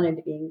always wanted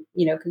to be,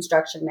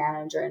 construction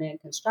manager and in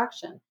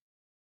construction.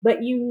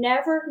 But you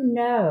never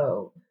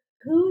know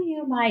who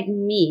you might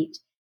meet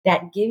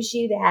that gives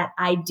you that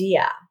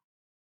idea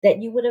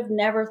that you would have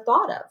never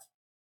thought of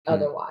Hmm.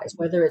 otherwise,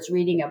 whether it's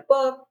reading a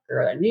book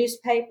or a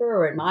newspaper,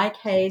 or in my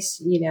case,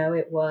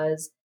 it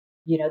was,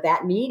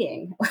 that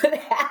meeting with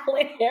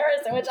Alan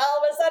Harrison, which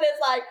all of a sudden is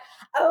like,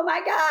 oh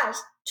my gosh,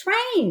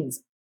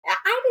 trains.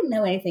 I didn't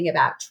know anything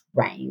about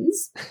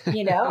trains.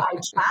 I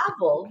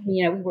traveled,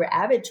 we were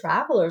avid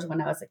travelers when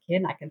I was a kid,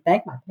 and I can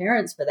thank my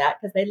parents for that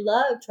because they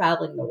loved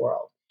traveling the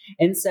world.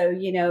 And so,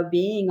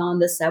 being on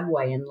the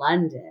subway in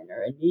London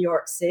or in New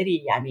York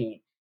City, I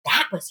mean,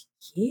 that was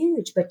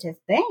huge. But to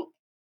think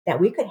that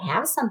we could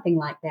have something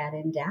like that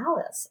in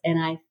Dallas, and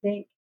I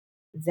think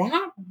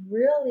that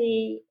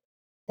really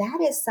that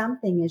is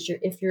something,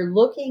 if you're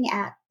looking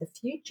at the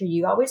future,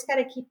 you always got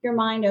to keep your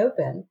mind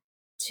open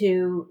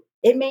to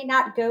it may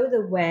not go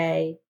the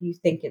way you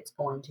think it's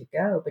going to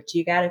go, but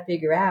you got to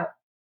figure out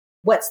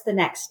what's the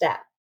next step.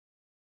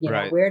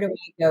 Right. Where do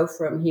we go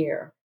from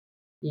here?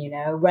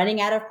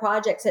 Running out of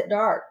projects at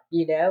dark,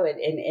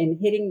 and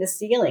hitting the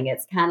ceiling.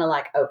 It's kind of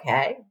like,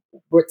 okay,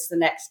 what's the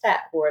next step?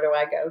 Where do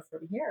I go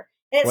from here?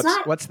 And it's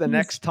not What's the easy.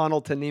 next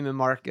tunnel to Neiman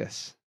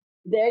Marcus?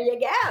 There you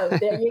go.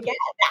 There you go.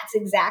 That's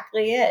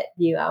exactly it.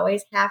 You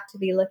always have to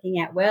be looking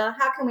at, well,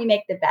 how can we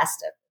make the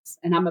best of this?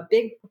 And I'm a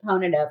big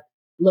proponent of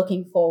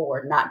looking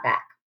forward, not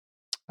back.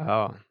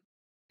 Oh,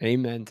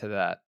 amen to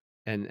that.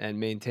 And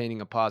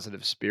maintaining a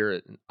positive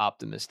spirit and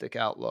optimistic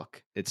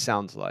outlook, it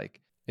sounds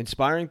like.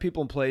 Inspiring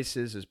People and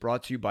Places is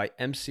brought to you by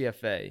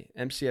MCFA.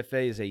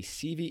 MCFA is a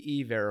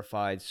CVE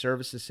verified,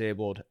 service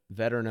disabled,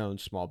 veteran owned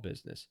small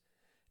business.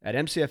 At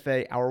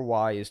MCFA, our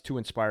why is to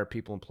inspire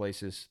people and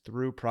places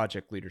through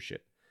project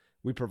leadership.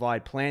 We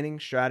provide planning,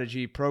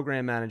 strategy,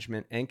 program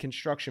management, and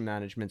construction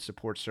management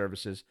support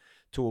services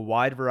to a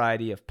wide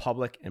variety of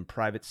public and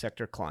private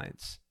sector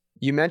clients.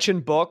 You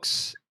mentioned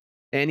books.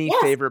 Any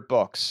Yes. favorite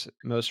books?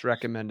 Most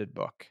recommended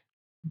book?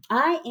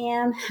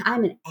 I'm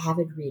an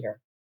avid reader.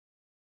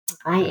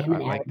 I am I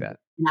an like avid reader. that.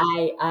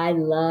 And I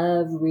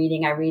love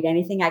reading. I read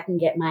anything I can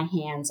get my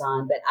hands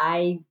on, but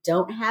I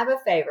don't have a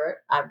favorite.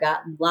 I've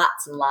got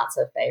lots and lots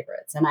of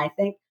favorites. And I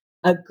think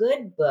a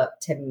good book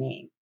to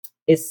me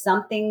is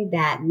something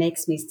that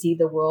makes me see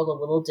the world a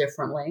little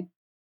differently,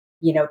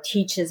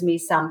 teaches me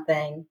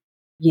something,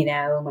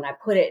 and when I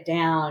put it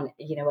down,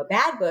 a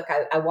bad book,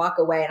 I walk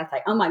away and I'm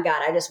like, oh my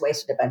God, I just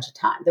wasted a bunch of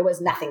time. There was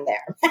nothing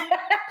there.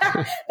 But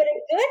a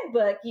good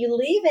book, you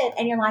leave it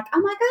and you're like, oh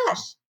my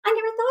gosh, I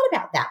never thought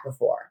about that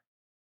before.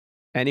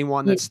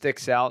 Anyone You that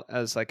sticks out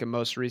as like a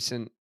most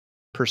recent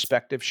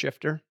perspective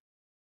shifter?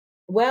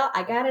 Well,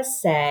 I gotta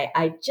say,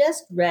 I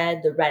just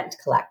read The Rent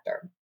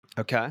Collector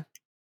Okay.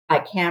 by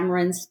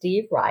Cameron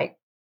Steve Wright.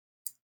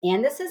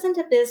 And this isn't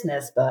a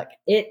business book.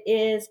 It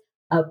is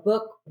a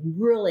book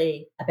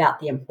really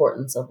about the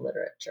importance of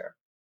literature.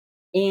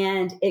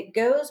 And it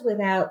goes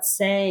without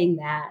saying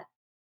that,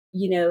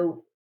 you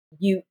know,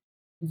 you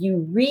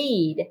you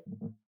read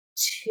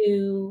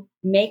to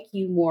make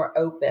you more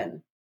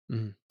open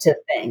Mhm. to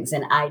things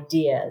and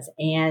ideas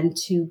and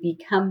to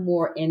become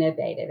more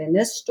innovative. And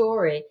this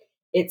story,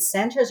 it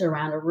centers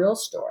around a real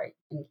story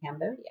in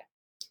Cambodia.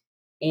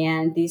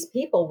 And these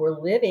people were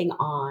living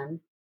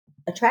on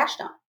a trash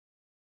dump.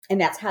 And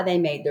that's how they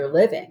made their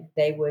living.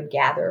 They would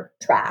gather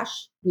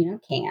trash,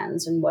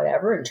 cans and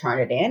whatever, and turn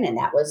it in. And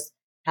that was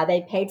how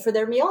they paid for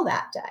their meal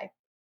that day.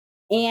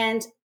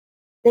 And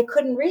they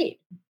couldn't read.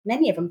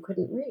 Many of them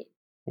couldn't read.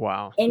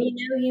 Wow. And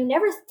you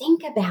never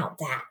think about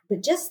that,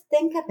 but just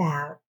think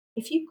about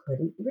if you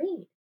couldn't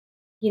read.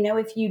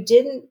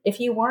 If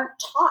you weren't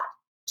taught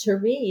to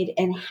read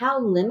and how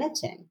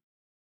limiting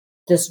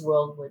this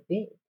world would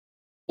be.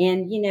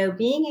 And,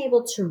 being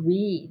able to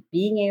read,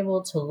 being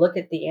able to look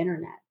at the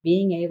internet,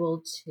 being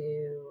able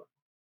to,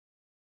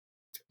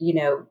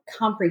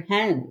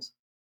 comprehend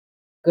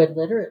good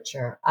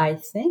literature, I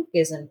think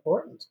is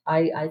important.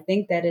 I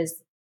think that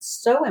is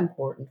so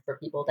important for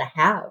people to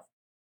have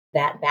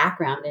that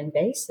background and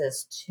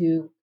basis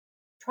to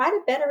try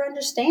to better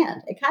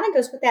understand. It kind of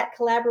goes with that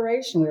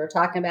collaboration we were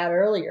talking about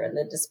earlier in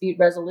the dispute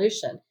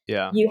resolution.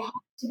 Yeah. You have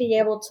to be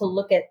able to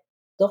look at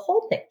the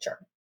whole picture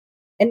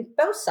and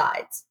both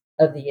sides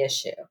of the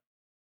issue,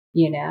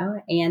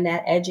 and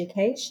that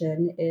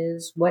education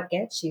is what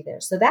gets you there.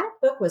 So that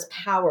book was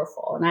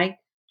powerful. And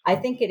I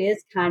think it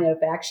is kind of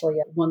actually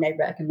one they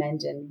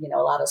recommend in,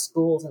 a lot of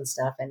schools and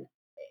stuff. And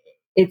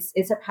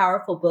it's a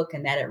powerful book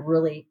in that it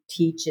really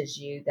teaches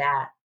you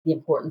that the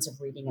importance of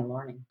reading and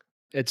learning.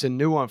 It's a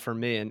new one for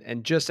me.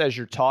 And just as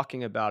you're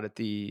talking about it,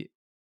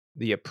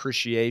 the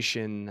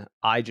appreciation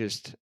I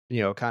just,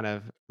 kind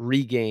of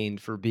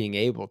regained for being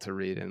able to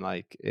read, and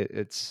like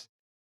it's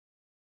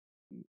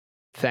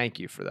thank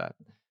you for that.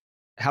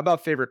 How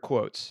about favorite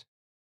quotes?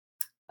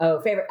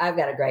 Oh, favorite. I've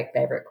got a great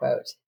favorite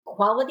quote.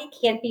 Quality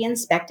can't be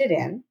inspected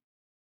in,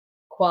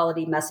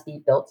 quality must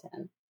be built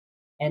in.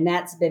 And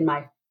that's been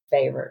my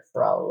favorite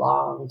for a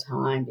long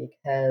time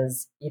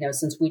because,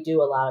 since we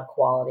do a lot of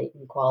quality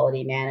and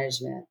quality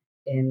management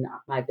in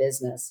my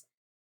business,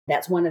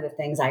 that's one of the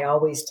things I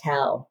always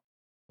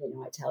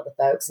I tell the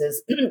folks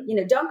is,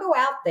 don't go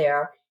out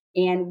there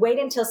and wait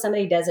until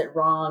somebody does it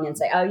wrong and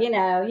say, oh, you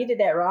did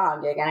that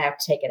wrong. You're going to have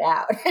to take it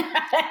out.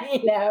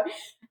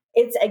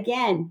 It's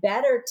again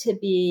better to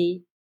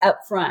be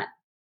upfront.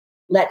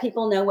 Let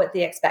people know what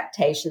the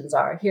expectations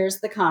are. Here's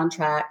the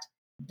contract.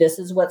 This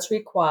is what's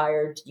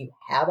required. Do you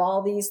have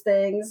all these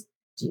things?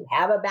 Do you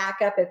have a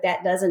backup if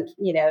that doesn't,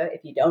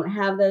 if you don't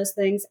have those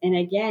things? And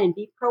again,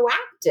 be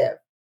proactive,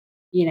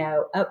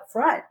 up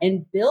front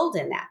and build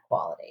in that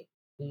quality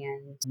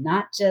and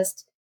not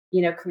just,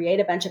 create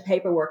a bunch of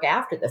paperwork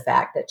after the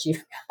fact that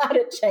you've got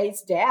to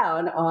chase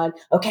down on,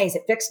 okay, is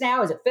it fixed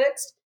now? Is it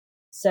fixed?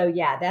 So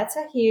yeah, that's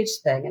a huge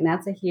thing. And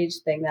that's a huge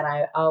thing that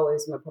I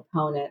always am a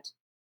proponent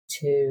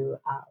to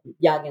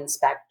young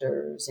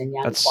inspectors and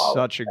young That's quality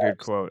such a good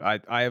folks. quote.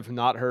 I have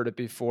not heard it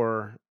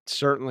before.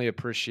 Certainly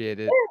appreciate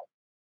it.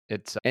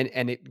 It's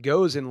and it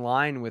goes in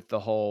line with the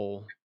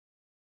whole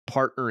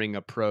partnering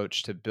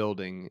approach to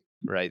building,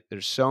 right?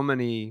 There's so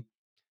many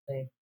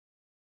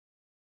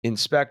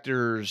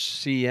inspectors,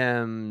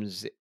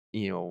 CMs,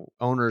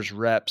 owners,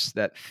 reps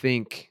that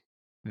think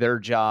their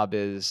job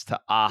is to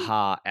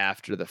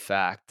after the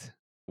fact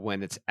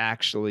when it's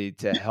actually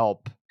to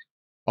help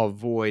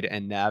avoid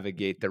and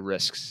navigate the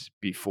risks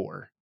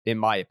before, in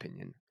my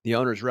opinion. The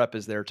owner's rep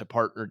is there to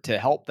partner to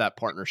help that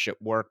partnership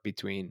work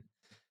between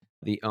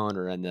the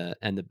owner and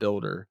the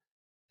builder.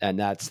 And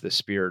that's the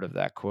spirit of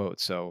that quote.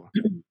 So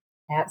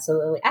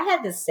Absolutely. I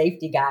had this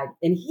safety guy,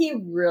 and he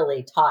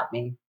really taught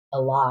me a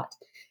lot.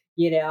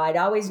 I'd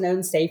always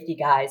known safety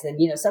guys, and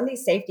some of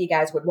these safety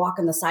guys would walk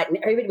on the site, and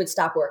everybody would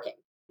stop working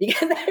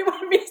because they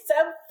would be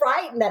so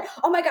frightened that,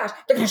 oh my gosh,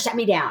 they're going to shut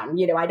me down.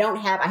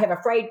 I have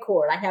a frayed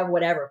cord, I have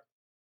whatever.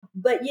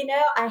 But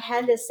I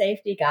had this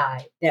safety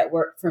guy that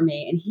worked for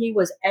me, and he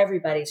was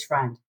everybody's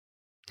friend.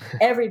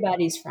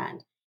 Everybody's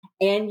friend.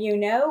 And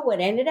what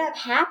ended up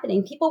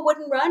happening, people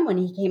wouldn't run when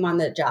he came on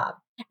the job.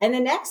 And the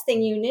next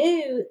thing you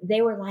knew,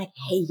 they were like,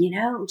 hey,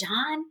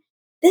 John,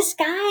 this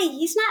guy,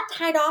 he's not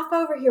tied off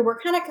over here. We're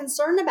kind of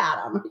concerned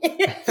about him.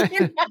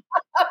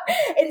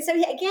 And so,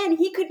 again,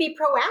 he could be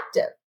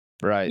proactive.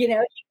 right. He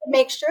could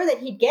make sure that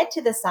he'd get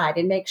to the side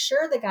and make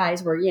sure the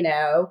guys were,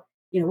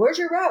 where's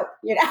your rope?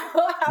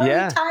 How are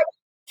you tied?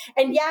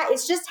 And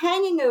it's just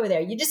hanging over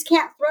there. You just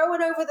can't throw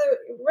it over the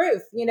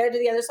roof, to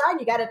the other side.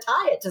 You got to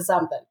tie it to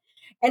something.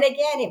 And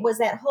again, it was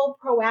that whole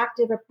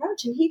proactive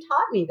approach. And he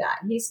taught me that.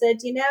 He said,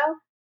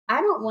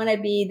 I don't want to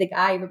be the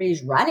guy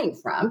everybody's running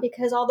from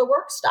because all the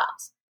work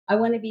stops. I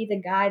want to be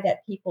the guy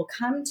that people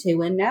come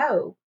to and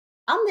know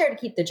I'm there to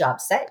keep the job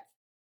safe.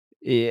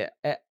 Yeah.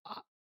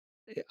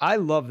 I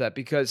love that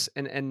because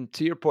and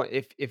to your point,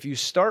 if you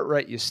start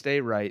right, you stay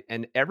right.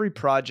 And every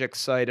project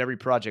site, every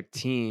project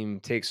team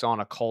takes on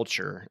a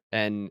culture.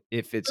 And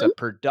if it's a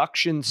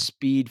production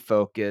speed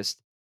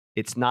focused,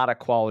 it's not a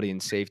quality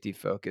and safety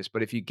focus.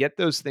 But if you get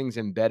those things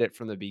embedded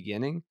from the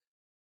beginning,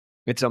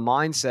 it's a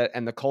mindset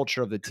and the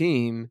culture of the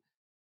team.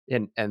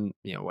 And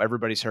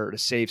everybody's heard a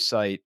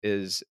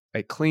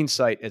clean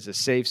site is a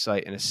safe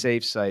site, and a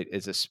safe site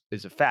is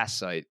a fast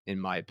site, in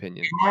my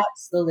opinion.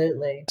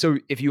 Absolutely. So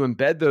if you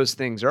embed those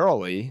things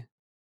early,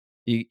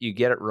 you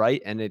get it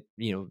right, and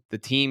the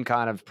team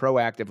kind of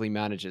proactively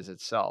manages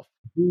itself.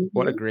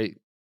 What a Mm-hmm.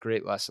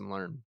 great lesson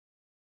learned.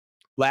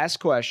 Last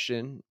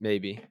question,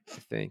 maybe, I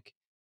think.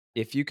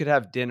 If you could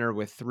have dinner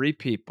with 3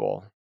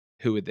 people,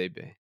 who would they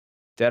be?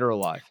 Dead or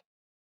alive?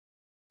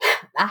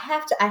 I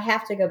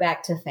have to go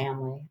back to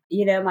family.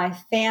 My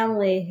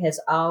family has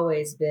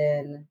always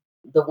been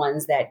the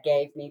ones that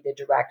gave me the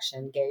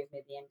direction, gave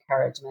me the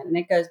encouragement. And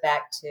it goes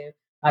back to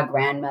my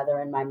grandmother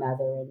and my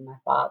mother and my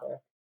father.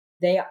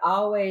 They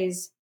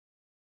always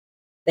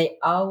they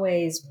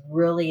always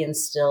really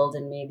instilled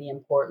in me the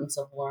importance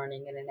of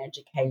learning and an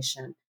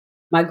education.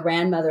 My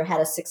grandmother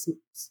had a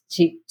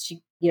she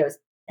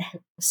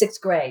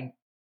sixth grade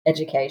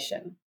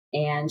education,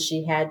 and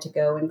she had to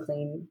go and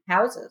clean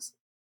houses.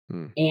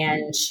 Hmm.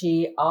 And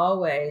she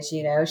always,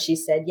 she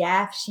said,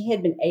 yeah, if she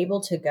had been able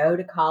to go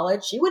to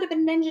college, she would have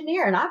been an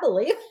engineer. And I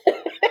believe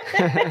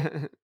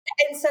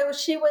and so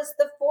she was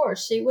the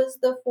force. She was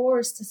the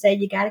force to say,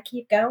 you got to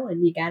keep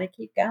going. You got to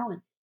keep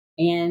going.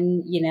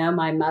 And,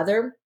 my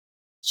mother,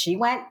 she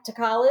went to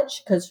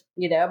college because,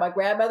 my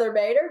grandmother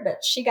made her,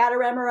 but she got her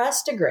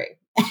MRS degree.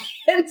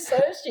 And so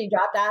she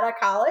dropped out of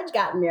college,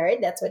 got married.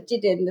 That's what she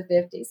did in the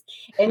 50s.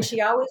 And she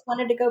always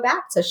wanted to go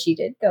back. So she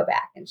did go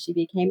back, and she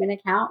became an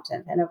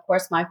accountant. And of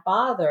course, my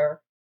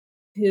father,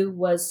 who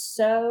was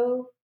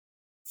so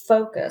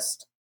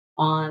focused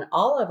on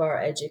all of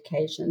our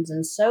educations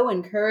and so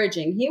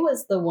encouraging, he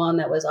was the one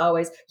that was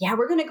always, yeah,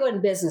 we're going to go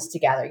in business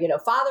together,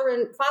 father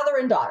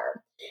and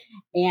daughter.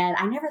 And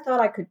I never thought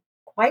I could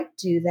quite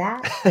do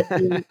that, but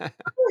the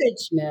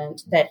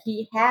encouragement that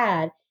he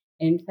had.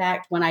 In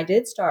fact, when I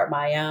did start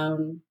my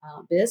own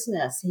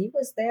business, he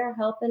was there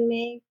helping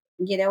me,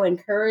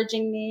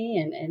 encouraging me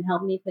and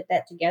helping me put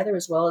that together,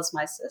 as well as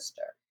my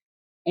sister.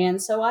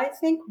 And so I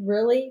think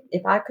really,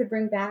 if I could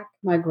bring back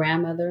my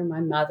grandmother,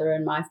 my mother,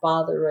 and my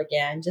father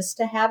again, just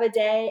to have a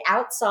day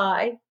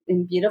outside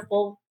in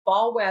beautiful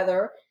fall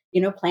weather,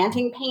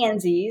 planting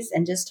pansies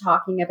and just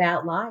talking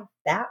about life,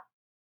 that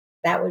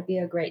would be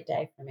a great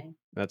day for me.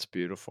 That's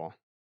beautiful.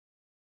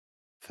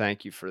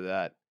 Thank you for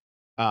that.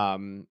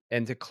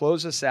 And to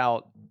close us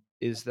out,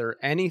 is there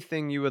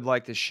anything you would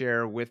like to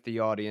share with the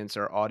audience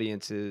or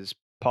audiences,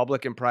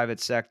 public and private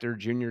sector,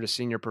 junior to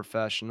senior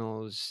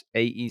professionals,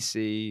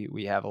 AEC?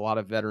 We have a lot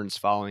of veterans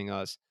following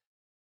us.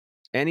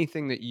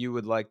 Anything that you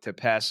would like to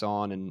pass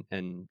on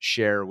and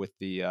share with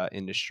the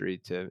industry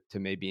to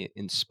maybe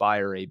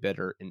inspire a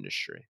better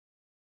industry?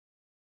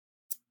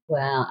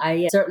 Well,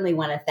 I certainly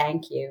want to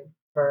thank you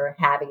for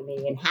having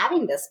me and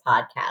having this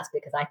podcast,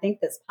 because I think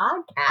this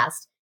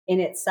podcast in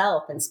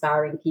itself,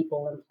 inspiring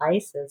people and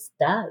places,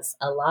 does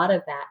a lot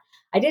of that.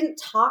 I didn't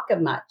talk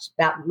much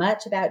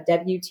about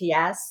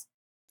WTS,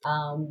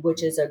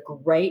 which is a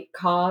great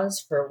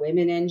cause for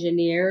women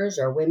engineers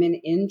or women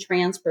in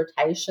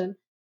transportation.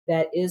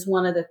 That is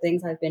one of the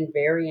things I've been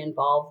very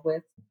involved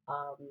with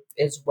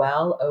as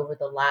well over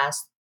the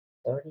last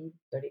 30,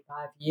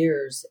 35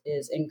 years,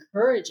 is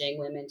encouraging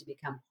women to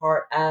become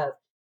part of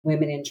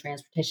women in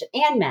transportation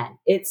and men.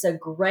 It's a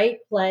great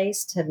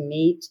place to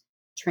meet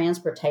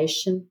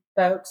transportation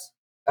folks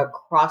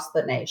across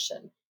the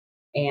nation.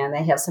 And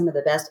they have some of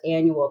the best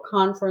annual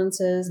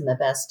conferences and the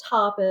best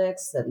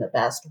topics and the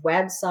best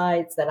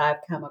websites that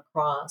I've come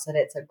across. And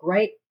it's a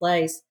great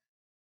place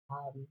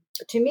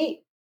to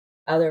meet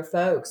other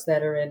folks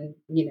that are in,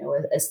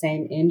 a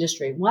same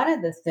industry. One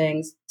of the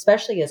things,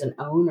 especially as an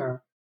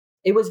owner,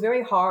 it was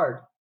very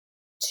hard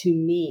to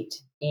meet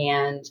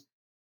and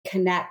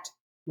connect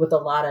with a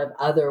lot of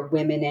other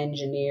women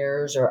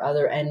engineers or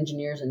other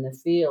engineers in the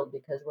field,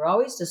 because we're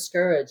always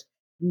discouraged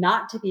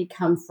not to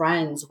become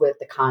friends with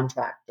the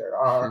contractor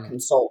or our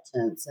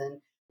consultants. And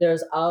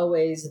there's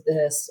always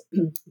this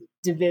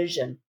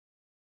division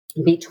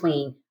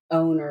between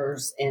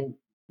owners and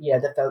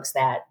the folks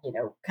that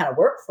kind of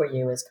work for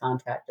you as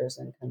contractors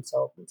and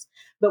consultants.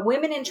 But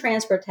Women in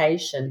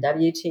Transportation,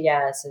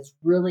 WTS, has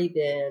really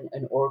been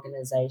an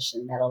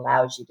organization that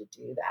allows you to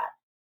do that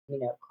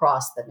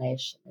across the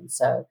nation. And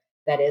so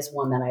that is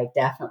one that I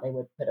definitely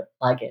would put a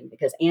plug in,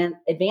 because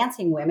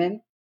advancing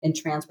women in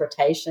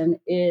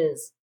transportation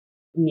is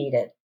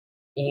needed.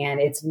 And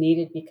it's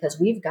needed because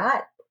we've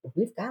got a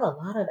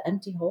lot of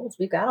empty holes.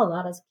 We've got a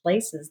lot of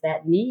places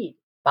that need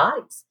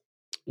bodies.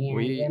 And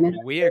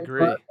women We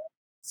agree.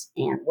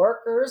 And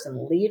workers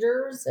and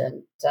leaders,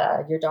 and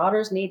your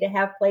daughters need to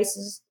have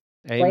places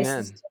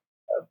Amen. to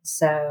go.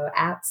 So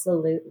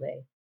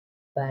absolutely.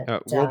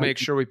 But we'll make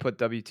sure we put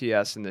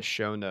WTS in the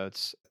show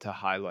notes to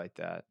highlight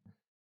that.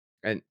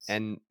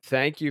 And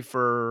thank you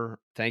for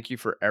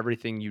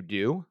everything you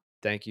do.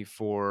 Thank you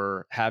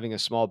for having a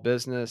small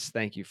business.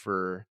 Thank you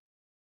for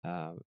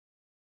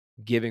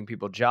giving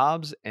people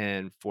jobs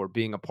and for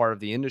being a part of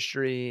the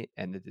industry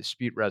and the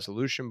dispute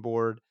resolution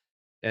board.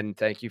 And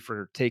thank you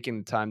for taking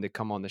the time to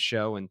come on the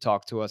show and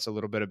talk to us a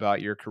little bit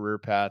about your career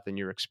path and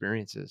your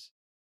experiences.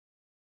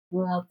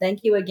 Well, thank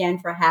you again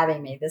for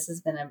having me. This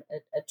has been a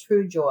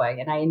true joy,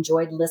 and I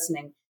enjoyed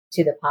listening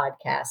to the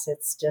podcast. It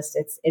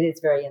is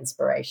very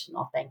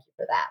inspirational. Thank you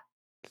for that.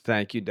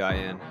 Thank you,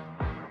 Diane.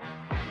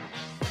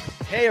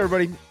 Hey,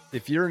 everybody.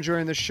 If you're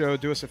enjoying this show,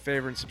 do us a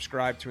favor and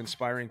subscribe to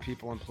Inspiring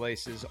People and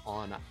Places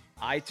on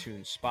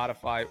iTunes,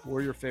 Spotify,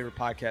 or your favorite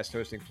podcast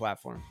hosting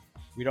platform.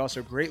 We'd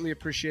also greatly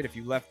appreciate if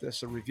you left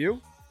us a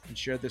review and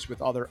shared this with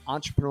other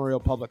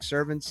entrepreneurial public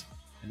servants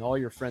and all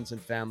your friends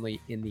and family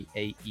in the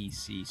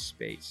AEC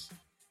space.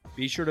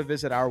 Be sure to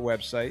visit our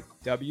website,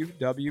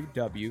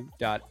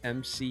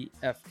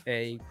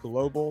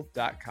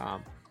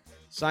 www.mcfaglobal.com.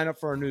 Sign up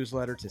for our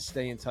newsletter to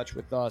stay in touch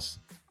with us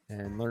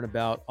and learn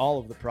about all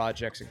of the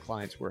projects and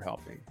clients we're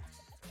helping.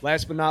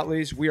 Last but not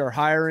least, we are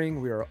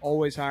hiring. We are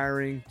always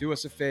hiring. Do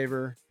us a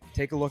favor.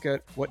 Take a look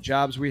at what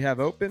jobs we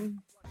have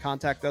open.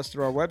 Contact us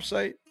through our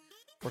website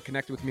or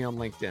connect with me on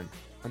LinkedIn.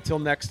 Until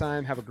next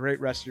time, have a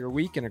great rest of your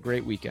week and a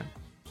great weekend.